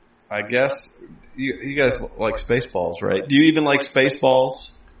 I guess you guys like Spaceballs, right? Do you even like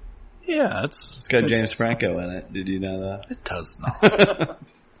Spaceballs? Yeah, it's got James Franco in it. Did you know that? It does not.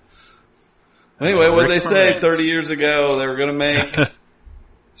 Anyway, what did they say 30 years ago? They were going to make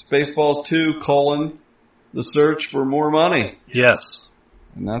Spaceballs 2, The Search for More Money. Yes.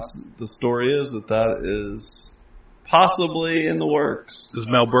 And that's the story is that is possibly in the works. Is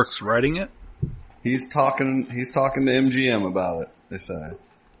Mel Brooks writing it? He's talking to MGM about it, they say.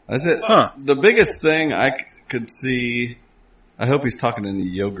 That's it. Huh. The biggest thing I could see, I hope he's talking in the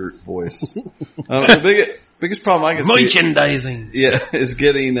yogurt voice. The biggest problem I can see. Merchandising. Is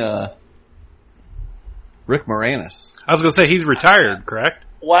getting, Rick Moranis. I was going to say he's retired, correct?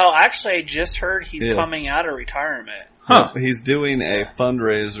 Well, actually, I just heard he's coming out of retirement. Huh. He's doing a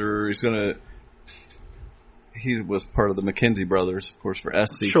fundraiser. He was part of the McKinsey Brothers, of course, for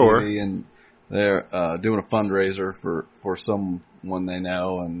SCTV, and they're doing a fundraiser for someone they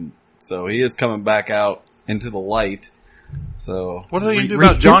know, and so he is coming back out into the light. So what are they going to do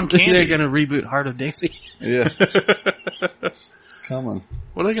about John Candy? They're going to reboot Heart of Daisy. Yeah, it's coming.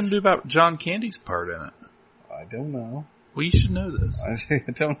 What are they going to do about John Candy's part in it? I don't know. Well, you should know this.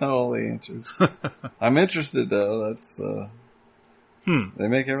 I don't know all the answers. I'm interested though. That's they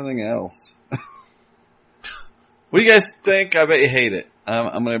make everything else. What do you guys think? I bet you hate it.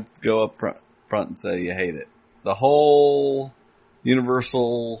 I'm going to go up front and say you hate it. The whole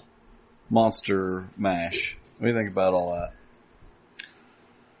Universal monster mash. What do you think about all that?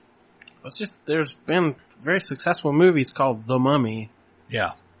 It's just there's been very successful movies called The Mummy.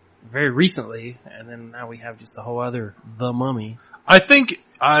 Yeah. Very recently, and then now we have just a whole other The Mummy. I think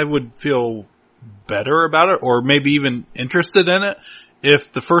I would feel better about it, or maybe even interested in it,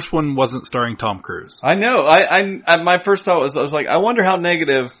 if the first one wasn't starring Tom Cruise. I know. I my first thought was, I was like, I wonder how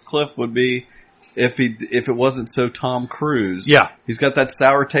negative Cliff would be if it wasn't so Tom Cruise. Yeah. He's got that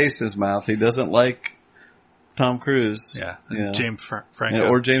sour taste in his mouth. He doesn't like Tom Cruise. Yeah. James Franco. Yeah,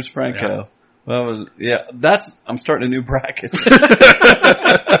 or James Franco. Yeah. Well, I'm starting a new bracket. Do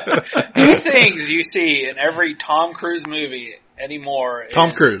you think things you see in every Tom Cruise movie anymore.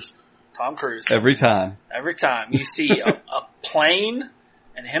 Tom Cruise. Every time. Every time. You see a plane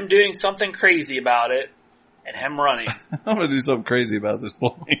and him doing something crazy about it and him running. I'm going to do something crazy about this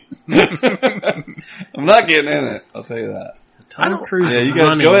plane. I'm not getting in it. I'll tell you that. Tom Cruise Yeah, you guys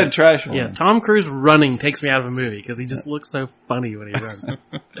running. go ahead and trash one. Yeah, Tom Cruise running takes me out of a movie because he just looks so funny when he runs.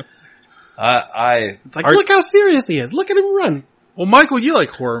 It's like, look how serious he is. Look at him run. Well, Michael, you like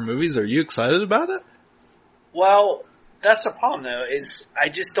horror movies. Are you excited about it? Well, that's the problem though, is I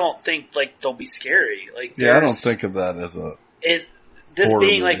just don't think like they'll be scary. Like, I don't think of that as a this horror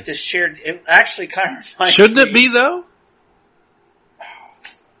being movie. like this shared. It actually kind of reminds Shouldn't me, it be though?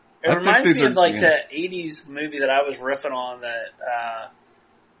 It I reminds think me these of are- like yeah. the '80s movie that I was riffing on, that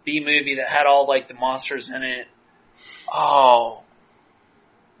B movie that had all like the monsters in it. Oh,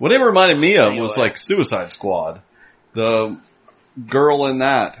 What it reminded me of was Anyway. like Suicide Squad. The girl in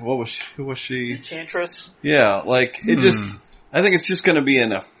that. Who was she? Enchantress. Yeah, like it just. I think it's just going to be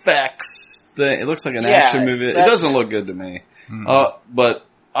an effects thing. It looks like an Yeah, action movie. It that's- doesn't look good to me. But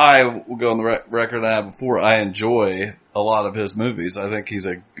I will go on the record I have before. I enjoy a lot of his movies. I think he's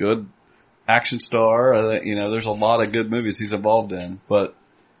a good action star. I think, there's a lot of good movies he's involved in, but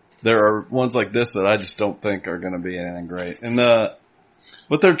there are ones like this that I just don't think are going to be anything great. And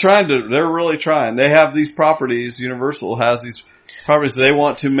but they're really trying. They have these properties. Universal has these properties. They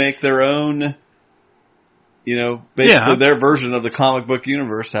want to make their own, basically their version of the comic book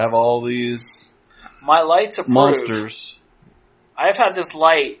universe, have all these My light's approved. monsters. I've had this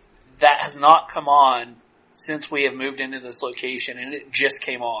light that has not come on since we have moved into this location, and it just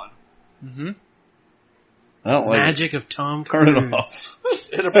came on. Mm-hmm. I don't like Magic of Tom Cruise. Turn it off.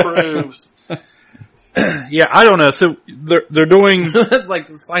 It approves. Yeah, I don't know. So they're doing. It's like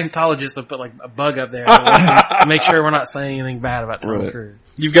the Scientologists have put like a bug up there to make sure we're not saying anything bad about Tom Right. Cruise.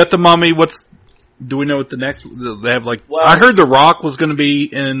 You've got the Mummy. Do we know what the next? They have like. Well- I heard The Rock was going to be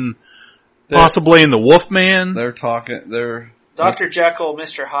in, possibly in the Wolfman. They're talking. Dr. Jekyll,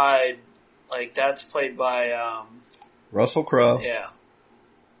 Mr. Hyde, like that's played by, Russell Crowe. yeah.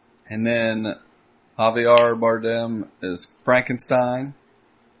 And then Javier Bardem is Frankenstein.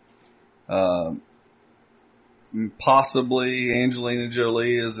 Possibly Angelina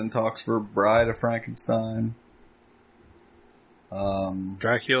Jolie is in talks for Bride of Frankenstein.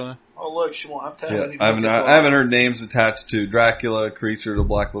 Dracula. Oh look, she won't have to have Yeah, any. I haven't heard names attached to Dracula, Creature of the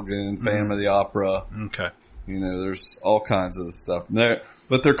Black Lagoon, Phantom of the Opera. Okay. There's all kinds of stuff.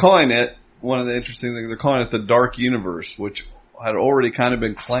 But they're calling it, one of the interesting things, they're calling it the Dark Universe, which had already kind of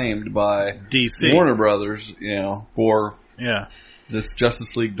been claimed by DC. Warner Brothers, for Yeah. this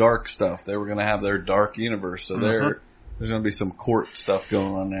Justice League Dark stuff. They were going to have their Dark Universe, so there's going to be some court stuff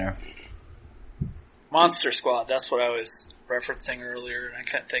going on there. Monster Squad, that's what I was referencing earlier, and I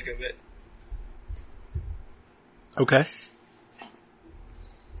can't think of it. Okay.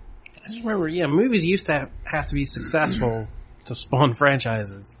 I just remember, movies used to have to be successful to spawn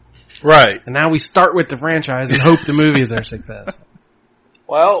franchises. Right. And now we start with the franchise and hope the movies are successful.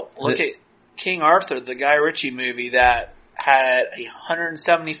 Well, look at King Arthur, the Guy Ritchie movie that had a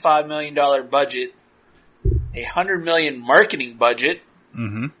 $175 million budget, a $100 million marketing budget,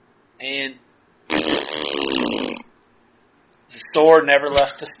 Mm-hmm. and the sword never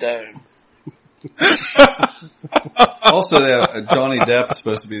left the stone. Also, Johnny Depp is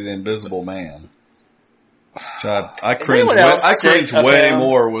supposed to be the Invisible Man. Which I cringe. anyone else I cringe sick of way him?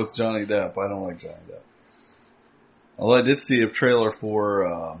 more with Johnny Depp. I don't like Johnny Depp. Although I did see a trailer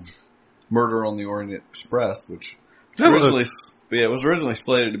for Murder on the Orient Express, which it was originally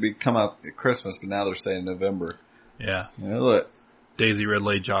slated to come out at Christmas, but now they're saying November. Yeah. Look. Daisy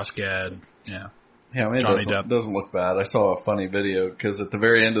Ridley, Josh Gad. Yeah. Yeah, I mean, Johnny it Depp. doesn't look bad. I saw a funny video because at the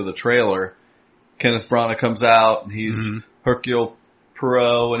very end of the trailer, Kenneth Branagh comes out and he's Hercule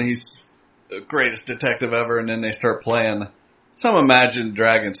Poirot and he's the greatest detective ever, and then they start playing some Imagine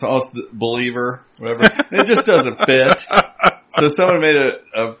Dragons song. It's the Believer, whatever. It just doesn't fit. So someone made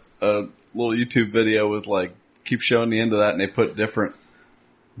a little YouTube video with like, keep showing the end of that, and they put different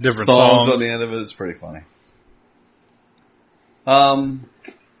songs on the end of it. It's pretty funny.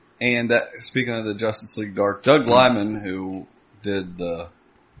 And speaking of the Justice League Dark, Doug Liman, who did the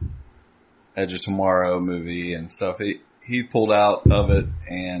Edge of Tomorrow movie and stuff, he pulled out of it,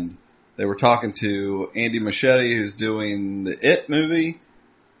 and they were talking to Andy Muschietti, who's doing the It movie,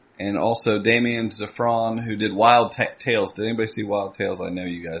 and also Damien Zafran, who did Wild Tales. Did anybody see Wild Tales? I know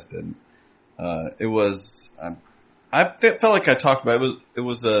you guys didn't. It was, I felt like I talked about it. It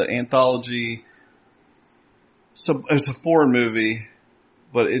was an anthology. So it's a foreign movie,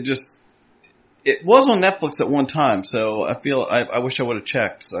 but it was on Netflix at one time. So I wish I would have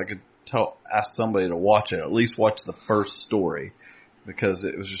checked so I could ask somebody to watch it, at least watch the first story, because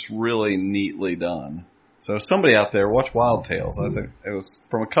it was just really neatly done. So somebody out there, watch Wild Tales. I think it was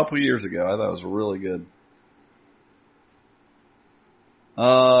from a couple years ago. I thought it was really good.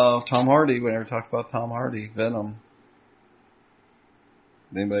 Tom Hardy. We never talked about Tom Hardy. Venom.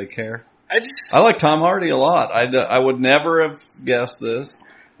 Anybody care? I like Tom Hardy a lot. I would never have guessed this.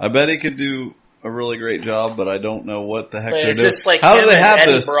 I bet he could do a really great job, but I don't know what the heck they're doing. How do they have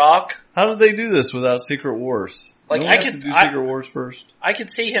this? Brock? How did they do this without Secret Wars? Like, I could do Secret Wars first. I could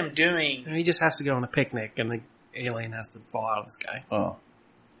see him doing. He just has to go on a picnic, and the alien has to fall out of the sky. Oh,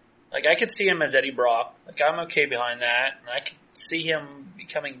 like I could see him as Eddie Brock. Like I'm okay behind that, and I could see him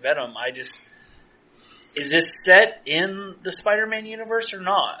becoming Venom. Is this set in the Spider-Man universe or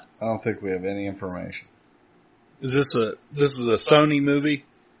not? I don't think we have any information. Is this a Sony movie?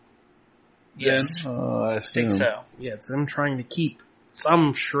 Yes, I think so. Yeah, it's them trying to keep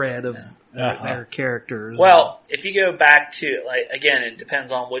some shred of their characters. Well, if you go back to, like, again, it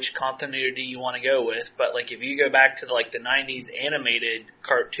depends on which continuity you want to go with, but like if you go back to the 90s animated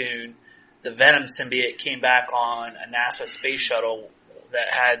cartoon, the Venom symbiote came back on a NASA space shuttle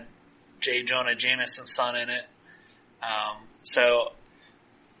that had J. Jonah Jameson's son in it. So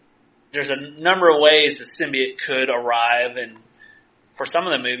there's a number of ways the symbiote could arrive, and for some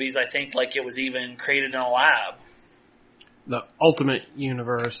of the movies, I think like it was even created in a lab. The Ultimate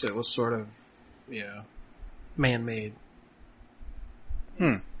Universe, it was sort of, man-made.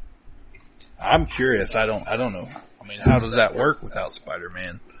 I'm curious. I don't know. I mean, how does that work without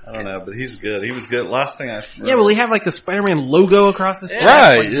Spider-Man? I don't know, but he's good. He was good. Last thing I remember. Yeah, well, he had like the Spider-Man logo across his chest.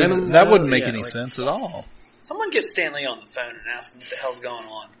 Right. That wouldn't make any sense at all. Someone get Stan Lee on the phone and ask him what the hell's going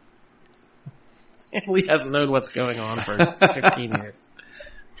on. Stan Lee hasn't known what's going on for 15 years.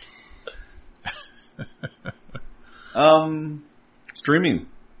 Streaming.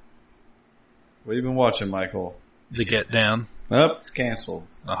 What have you been watching, Michael? The Get Down. Nope, it's canceled.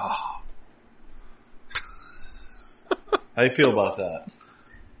 Oh. How you feel about that?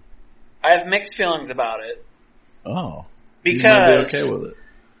 I have mixed feelings about it. Oh. Because you might be okay with it.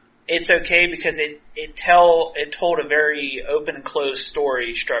 It's okay because it told a very open and closed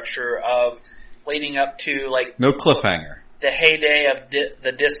story structure of leading up to like no cliffhanger. The heyday of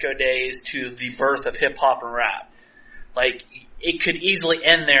the disco days to the birth of hip hop and rap. Like it could easily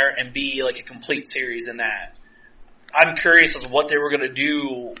end there and be like a complete series in that. I'm curious as to what they were going to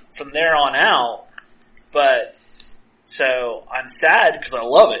do from there on out, but so I'm sad because I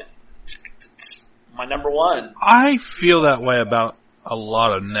love it. It's my number one. I feel that way about a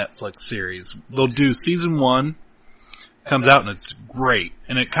lot of Netflix series. They'll do season 1, comes out and it's great,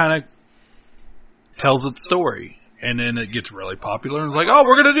 and it kind of tells its story, and then it gets really popular, and it's like, oh,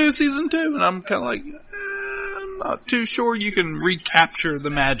 we're going to do season 2, and I'm kind of like, I'm not too sure you can recapture the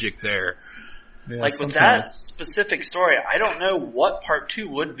magic there. Yeah, like with that specific story, I don't know what part 2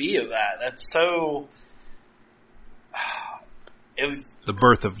 would be of that. That's so... It was the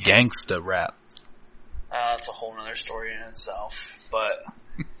birth of gangsta rap. That's a whole other story in itself, but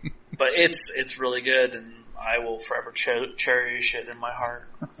it's really good, and I will forever cherish it in my heart.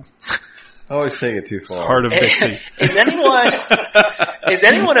 I always take it too far. It's heart of Dixie. Is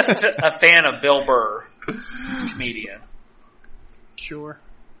anyone a fan of Bill Burr, comedian? Sure.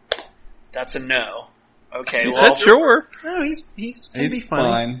 That's a no. Okay, he said sure. No, he's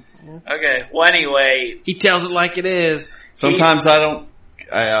fine. Okay, well anyway, he tells it like it is. Sometimes I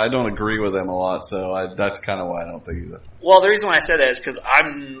don't agree with him a lot, so that's kind of why I don't think he's. Well, the reason why I said that is because I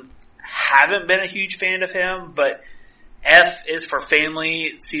haven't been a huge fan of him, but F is for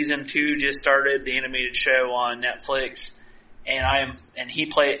Family season 2 just started, the animated show on Netflix, and he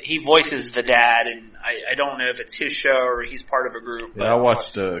voices the dad, and I don't know if it's his show or he's part of a group. Yeah, I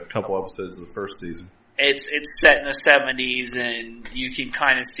watched a couple episodes of the first season. It's set in the 70s, and you can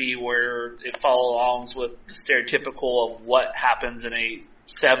kind of see where it follows along with the stereotypical of what happens in a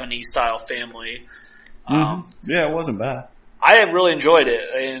 70s style family. Yeah, it wasn't bad. I have really enjoyed it,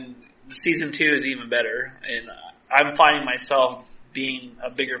 and season 2 is even better, and I'm finding myself being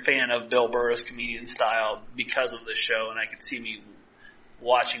a bigger fan of Bill Burr's comedian style because of this show, and I can see me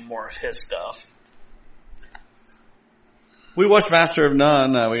watching more of his stuff. We watched Master of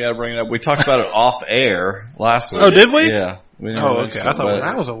None. We got to bring it up. We talked about it off air last week. Oh, did we? Yeah. Okay. I thought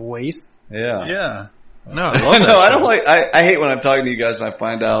that was a waste. Yeah. Yeah. No, I love that. No, I don't like. I hate when I'm talking to you guys and I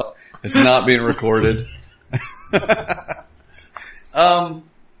find out it's not being recorded.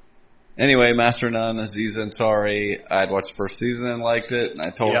 Anyway, Master of None, Aziz Ansari. I'd watched the first season and liked it, and I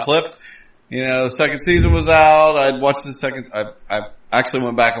told Cliff, the second season was out. I'd watched the second. I actually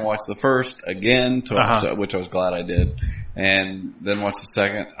went back and watched the first again, which I was glad I did. and then watched the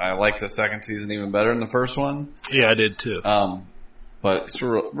second. I like the second season even better than the first one. Yeah, I did too. But it's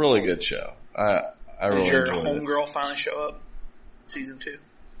a really good show. I really Did your enjoyed it. homegirl finally show up? Season 2?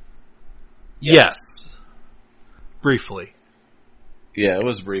 Yes. Briefly. Yeah, it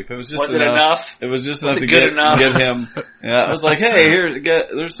was brief. It was just Was it enough? It was just Was enough it to good enough? get him. Yeah, I was like, hey,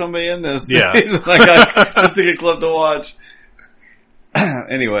 there's somebody in this. Yeah. Just to get clip to watch.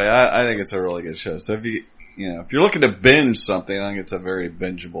 Anyway, I think it's a really good show. So if you're looking to binge something, I think it's a very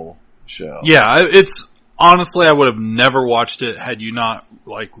bingeable show. Yeah, it's honestly, I would have never watched it had you not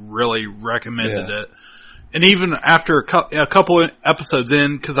really recommended it. And even after a couple episodes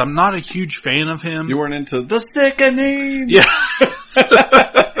in, because I'm not a huge fan of him. You weren't into The Sickening. Yeah.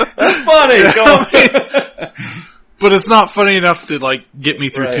 That's funny. Go on. But it's not funny enough to get me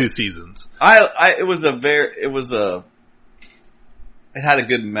through 2 seasons. It had a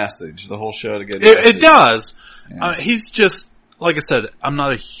good message. The whole show had a good It message. does. Yeah. He's just, like I said, I'm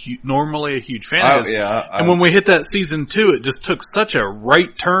not normally a huge fan of his. And when we hit that season 2, it just took such a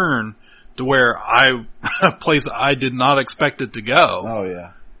right turn to where a place I did not expect it to go. Oh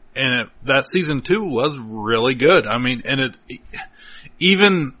yeah. And that season 2 was really good. I mean, and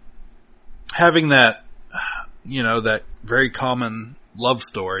even having that, that very common love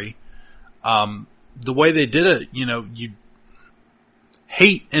story, the way they did it, you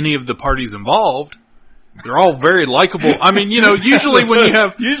hate any of the parties involved. They're all very likable. I mean, usually when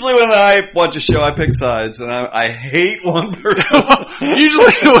I watch a show, I pick sides, and I hate one person.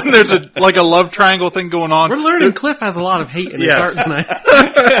 Usually when there's a love triangle thing going on. We're learning Cliff has a lot of hate in his heart tonight.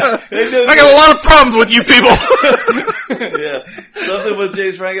 I got a lot of problems with you people. Yeah. Something with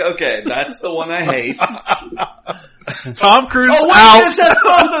James Franco. Okay, that's the one I hate. Tom Cruise wait, out. This has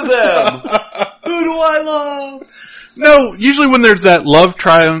both of them. Who do I love? No, usually when there's that love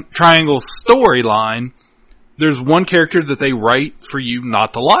triangle storyline, there's one character that they write for you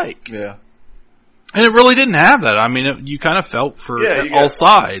not to like. Yeah. And it really didn't have that. I mean, you kind of felt for all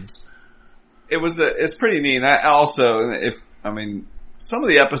sides. It's pretty neat. Some of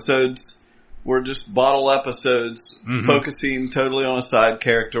the episodes were just bottle episodes focusing totally on a side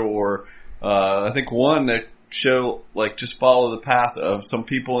character, or, I think one that show just follow the path of some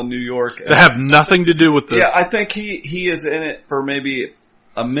people in New York that have nothing to do with the. Yeah, I think he is in it for maybe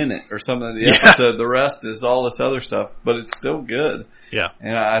a minute or something of the episode. The rest is all this other stuff, but it's still good. Yeah,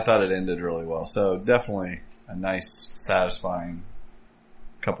 and I thought it ended really well. So definitely a nice, satisfying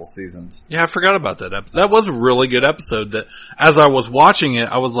couple seasons. Yeah, I forgot about that episode. That was a really good episode. That as I was watching it,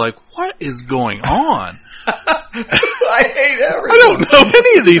 I was like, "What is going on?" I hate everyone. I don't know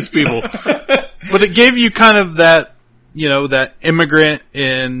any of these people. But it gave you kind of that, that immigrant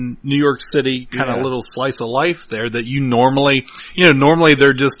in New York City kind of little slice of life there that you normally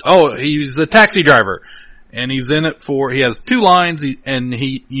they're just, he's a taxi driver and he's in it he has 2 lines and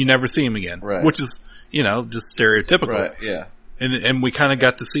you never see him again. Right. Which is, just stereotypical. Right, yeah. And we kind of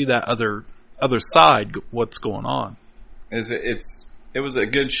got to see that other side, what's going on. It was a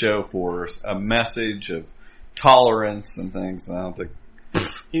good show for a message of tolerance and things. And I don't think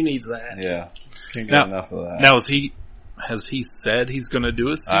who needs that? Yeah, can't get enough of that. Now, has he said he's going to do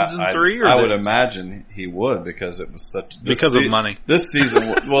a season 3? Or I would imagine he would because it was of money. This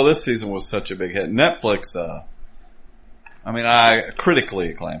season was such a big hit. Netflix. I critically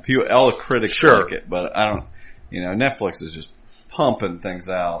acclaimed. All the critics like it, but I don't. Netflix is just pumping things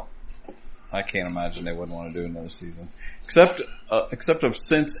out. I can't imagine they wouldn't want to do another season. Except of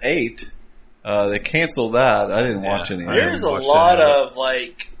Sense8. They canceled that. I didn't watch any. There's a lot of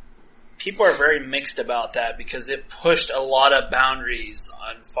people are very mixed about that because it pushed a lot of boundaries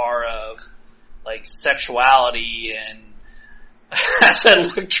on far of sexuality and I said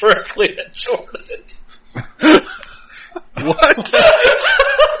look directly at Jordan. What?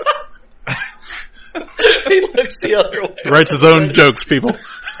 He looks the other way. Writes his own jokes, people.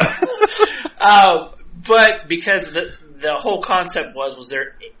 But because the whole concept was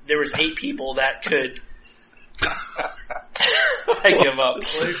there was 8 people that could. I give up.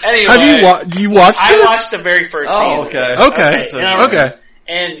 Anyway, have you watched it? I watched the very first season. Okay.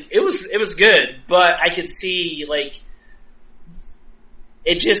 And it was good, but I could see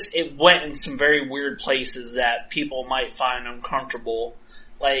it went in some very weird places that people might find uncomfortable.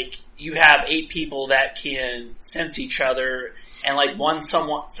 You have 8 people that can sense each other, and one of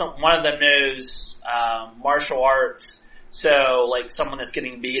them knows martial arts. So, someone that's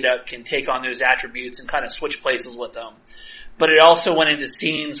getting beat up can take on those attributes and kind of switch places with them. But it also went into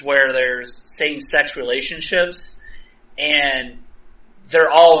scenes where there's same-sex relationships, and they're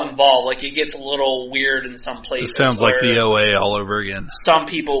all involved. Like, it gets a little weird in some places. It sounds like the OA all over again. Some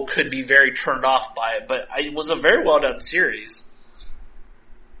people could be very turned off by it, but it was a very well done series.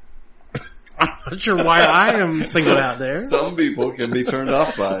 I'm not sure why I am singled out there. Some people can be turned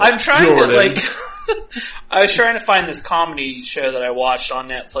off by it. I'm trying Jordan. to, I was trying to find this comedy show that I watched on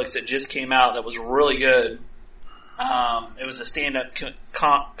Netflix that just came out that was really good. It was a stand-up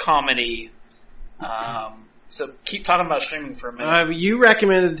comedy. So keep talking about streaming for a minute. You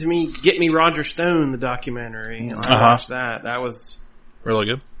recommended to me Get Me Roger Stone, the documentary, and I watched that. That was really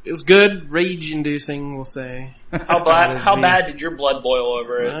good. It was good, rage-inducing, we'll say. How bad did your blood boil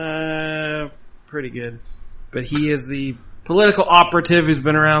over it? Pretty good. But he is the political operative who's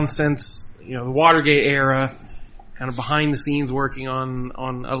been around since, the Watergate era, kind of behind the scenes working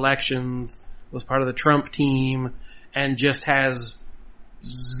on elections, was part of the Trump team, and just has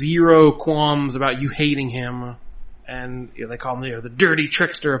zero qualms about you hating him. And they call him the dirty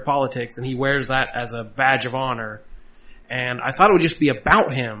trickster of politics, and he wears that as a badge of honor. And I thought it would just be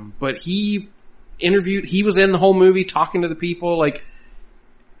about him, but he was in the whole movie talking to the people,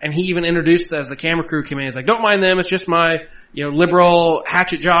 and he even introduced as the camera crew came in, he's like, don't mind them, it's just my, liberal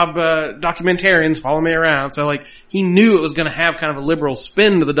hatchet job, documentarians follow me around. So he knew it was gonna have kind of a liberal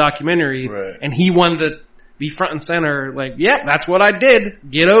spin to the documentary, right. And he wanted to be front and center, yeah, that's what I did,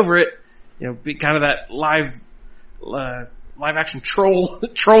 get over it. Be kind of that live action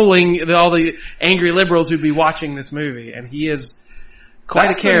trolling all the angry liberals who'd be watching this movie, and he is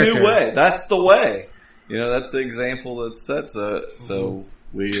quite a character. That's the new way. That's the way. That's the example that sets so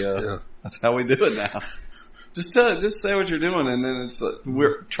we, that's how we do it now. Just say what you're doing, and then it's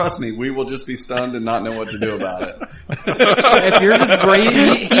trust me, we will just be stunned and not know what to do about it. If you're just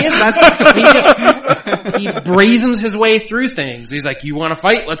he brazens his way through things. He's like, you want to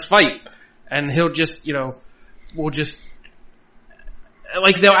fight? Let's fight. And he'll just, we'll just,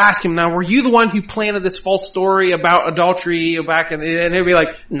 they'll ask him, now, were you the one who planted this false story about adultery back and he'll be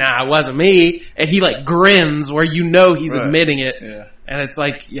like, nah, it wasn't me. And he grins where he's right. admitting it. Yeah. And it's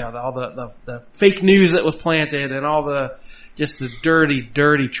all the fake news that was planted and all the dirty,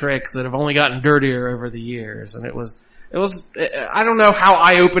 dirty tricks that have only gotten dirtier over the years. And it was, I don't know how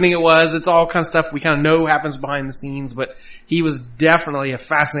eye-opening it was. It's all kind of stuff we kind of know happens behind the scenes, but he was definitely a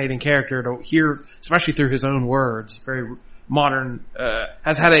fascinating character to hear, especially through his own words. Very modern,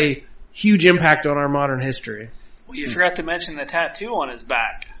 has had a huge impact on our modern history. Well, you forgot to mention the tattoo on his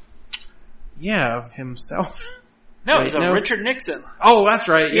back. Yeah, of himself. No, it's Richard Nixon. Oh, that's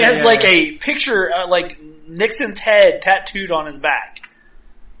right. He has a picture, Nixon's head tattooed on his back.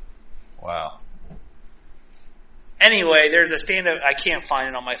 Wow. Anyway, there's a stand-up. I can't find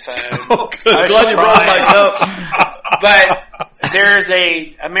it on my phone. Oh, good. I'm glad you brought it back up. But there's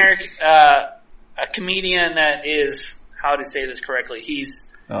a comedian that is, how to say this correctly?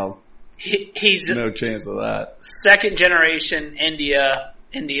 He's no chance of that. Second generation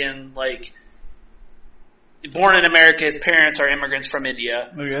Indian, born in America. His parents are immigrants from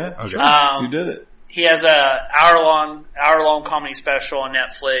India. Okay. You did it. He has a hour-long comedy special on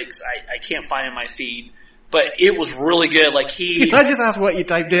Netflix. I can't find it in my feed. But it was really good. Can I just ask what you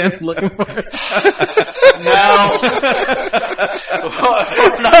typed in looking for it? No.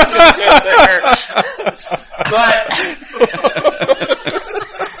 We're not going to go there. But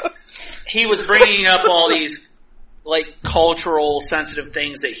he was bringing up all these, cultural sensitive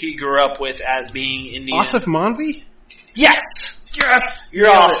things that he grew up with as being Indian. Asif Manvi? Yes! Yes! You're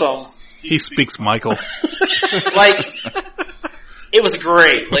awesome. He speaks Michael. It was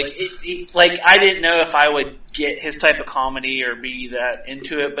great. I didn't know if I would get his type of comedy or be that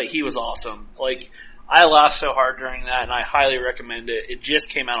into it, but he was awesome. I laughed so hard during that, and I highly recommend it. It just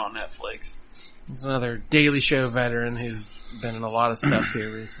came out on Netflix. He's another Daily Show veteran who's been in a lot of stuff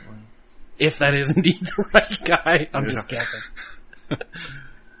here recently. If that is indeed the right guy. I'm just guessing.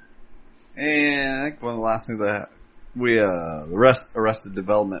 And I think one of the last things Arrested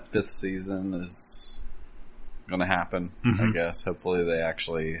Development 5th season is going to happen, I guess. Hopefully they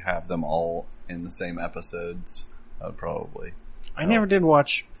actually have them all in the same episodes, probably. I never did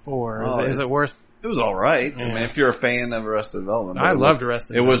watch 4. Is it worth? It was alright. Yeah. I mean, if you're a fan of Arrested Development. I loved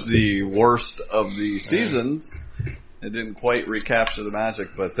Arrested Development. It was the worst of the seasons. It didn't quite recapture the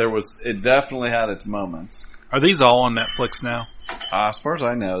magic, but it definitely had its moments. Are these all on Netflix now? As far as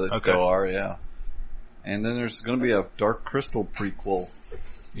I know, they still are, yeah. And then there's going to be a Dark Crystal prequel.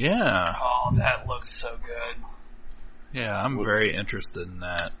 Yeah. Oh, that looks so good. Yeah, I'm very interested in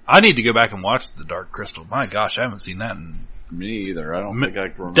that. I need to go back and watch The Dark Crystal. My gosh, I haven't seen that in... Me either. I don't think I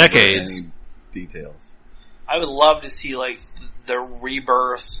can remember decades. any details. I would love to see, the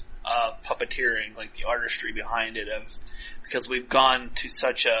rebirth puppeteering, like the artistry behind it, because we've gone to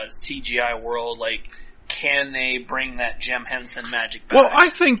such a CGI world. Like, can they bring that Jim Henson magic back? Well, I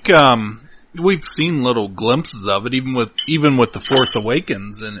think we've seen little glimpses of it, even with The Force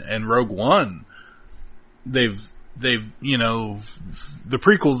Awakens and Rogue One. They've you know, the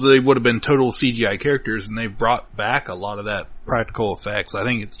prequels, they would have been total CGI characters, and they've brought back a lot of that practical effects. I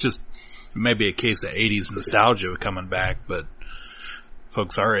think it's just maybe a case of 80s nostalgia coming back, but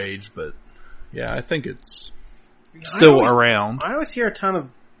folks our age, but yeah, I think it's still around. I always hear a ton of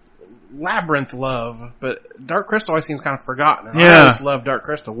Labyrinth love, but Dark Crystal always seems kind of forgotten. And Yeah. I always love Dark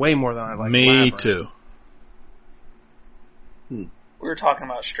Crystal way more than I like Me Labyrinth. too. We were talking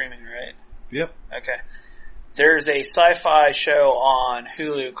about streaming, right? Yep. Okay. There's a sci-fi show on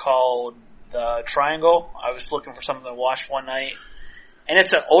Hulu called The Triangle. I was looking for something to watch one night. And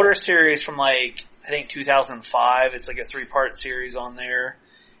it's an older series from like, I think 2005. It's like a 3-part series on there.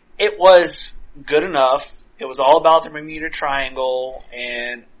 It was good enough. It was all about the Bermuda Triangle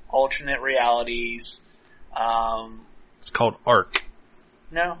and alternate realities. It's called Ark.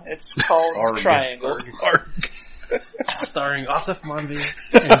 No, it's called Triangle. Ark. Starring Asif Manvi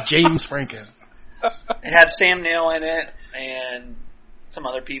and James Franco. It had Sam Neill in it and some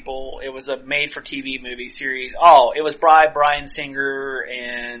other people. It was a made-for-TV movie series. Oh, it was Bryan Singer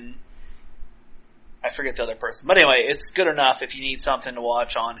and I forget the other person. But anyway, it's good enough if you need something to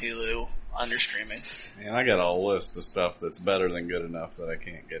watch on Hulu under streaming. And I got a list of stuff that's better than good enough that I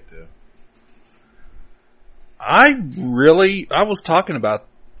can't get to. I was talking about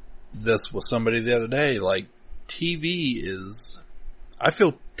this with somebody the other day. Like, TV I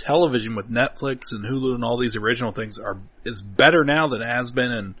feel television with Netflix and Hulu and all these original things is better now than it has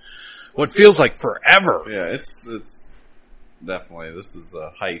been in what feels like forever. Yeah, it's definitely, this is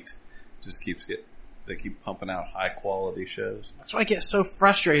the height. They keep pumping out high quality shows. That's why I get so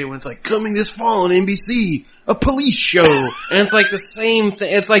frustrated when it's like, coming this fall on NBC, a police show. And it's like the same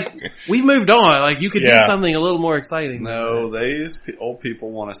thing. It's like, we moved on. Like, you could do something a little more exciting. No, these old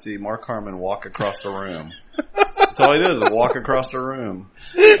people want to see Mark Harmon walk across the room. That's all he does, is walk across the room.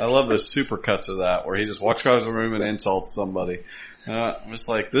 I love the super cuts of that, where he just walks across the room and insults somebody. I'm just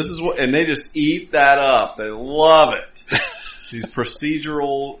like, this is what, and they just eat that up. They love it. These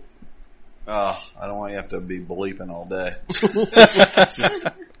procedural, I don't want you to have to be bleeping all day. Just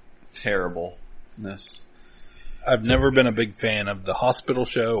terribleness. I've never been a big fan of the hospital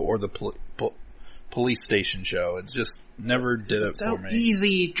show or the police station show. It just never did it for me. It's so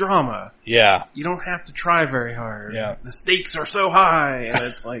easy drama. Yeah. You don't have to try very hard. Yeah. The stakes are so high, and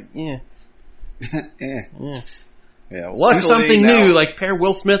it's like, Yeah, do luckily something now, new, like pair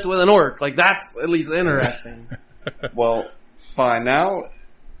Will Smith with an orc. Like, that's at least interesting. Well, fine. Now,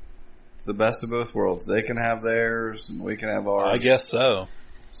 it's the best of both worlds. They can have theirs, and we can have ours. I guess so.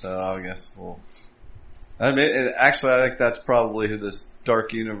 So I guess I think that's probably who this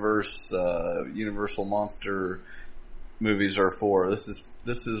Dark Universe, Universal Monster movies are for. This is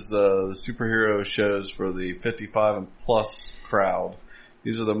the superhero shows for the 55 and plus crowd.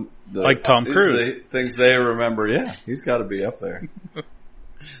 These are the like Tom Cruise. Are the things they remember. Yeah, he's got to be up there.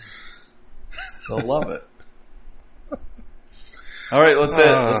 They'll love it. All right, let's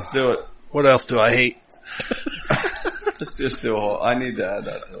do it. What else do I hate? Let's just do a whole. I need to add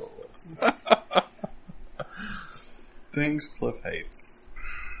that to the list. Things Cliff hates.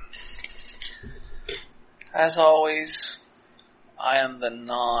 As always, I am the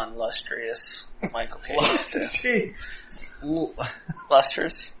non-lustrous Michael K.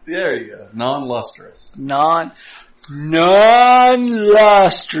 Lustrous? There you go. Non-lustrous.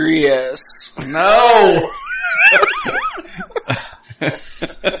 Non-lustrous. No! I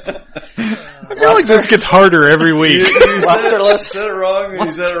feel like this gets harder every week. You said it wrong, and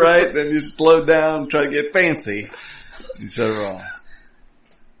you said it right, then you slowed down, try to get fancy. You said it wrong.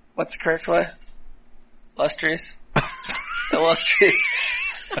 What's the correct way? Lustrous? Illustrious.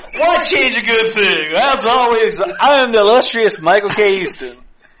 Why change a good thing? As always, I am the illustrious Michael K. Houston.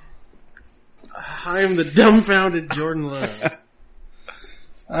 I am the dumbfounded Jordan Love.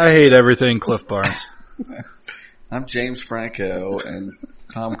 I hate everything Cliff Barnes. I'm James Franco and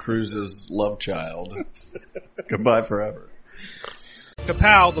Tom Cruise's love child. Goodbye forever.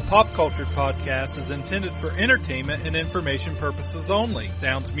 Kapow, the Pop Culture Podcast, is intended for entertainment and information purposes only.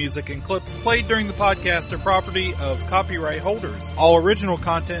 Sounds, music, and clips played during the podcast are property of copyright holders. All original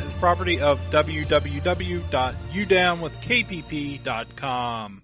content is property of www.udownwithkpp.com.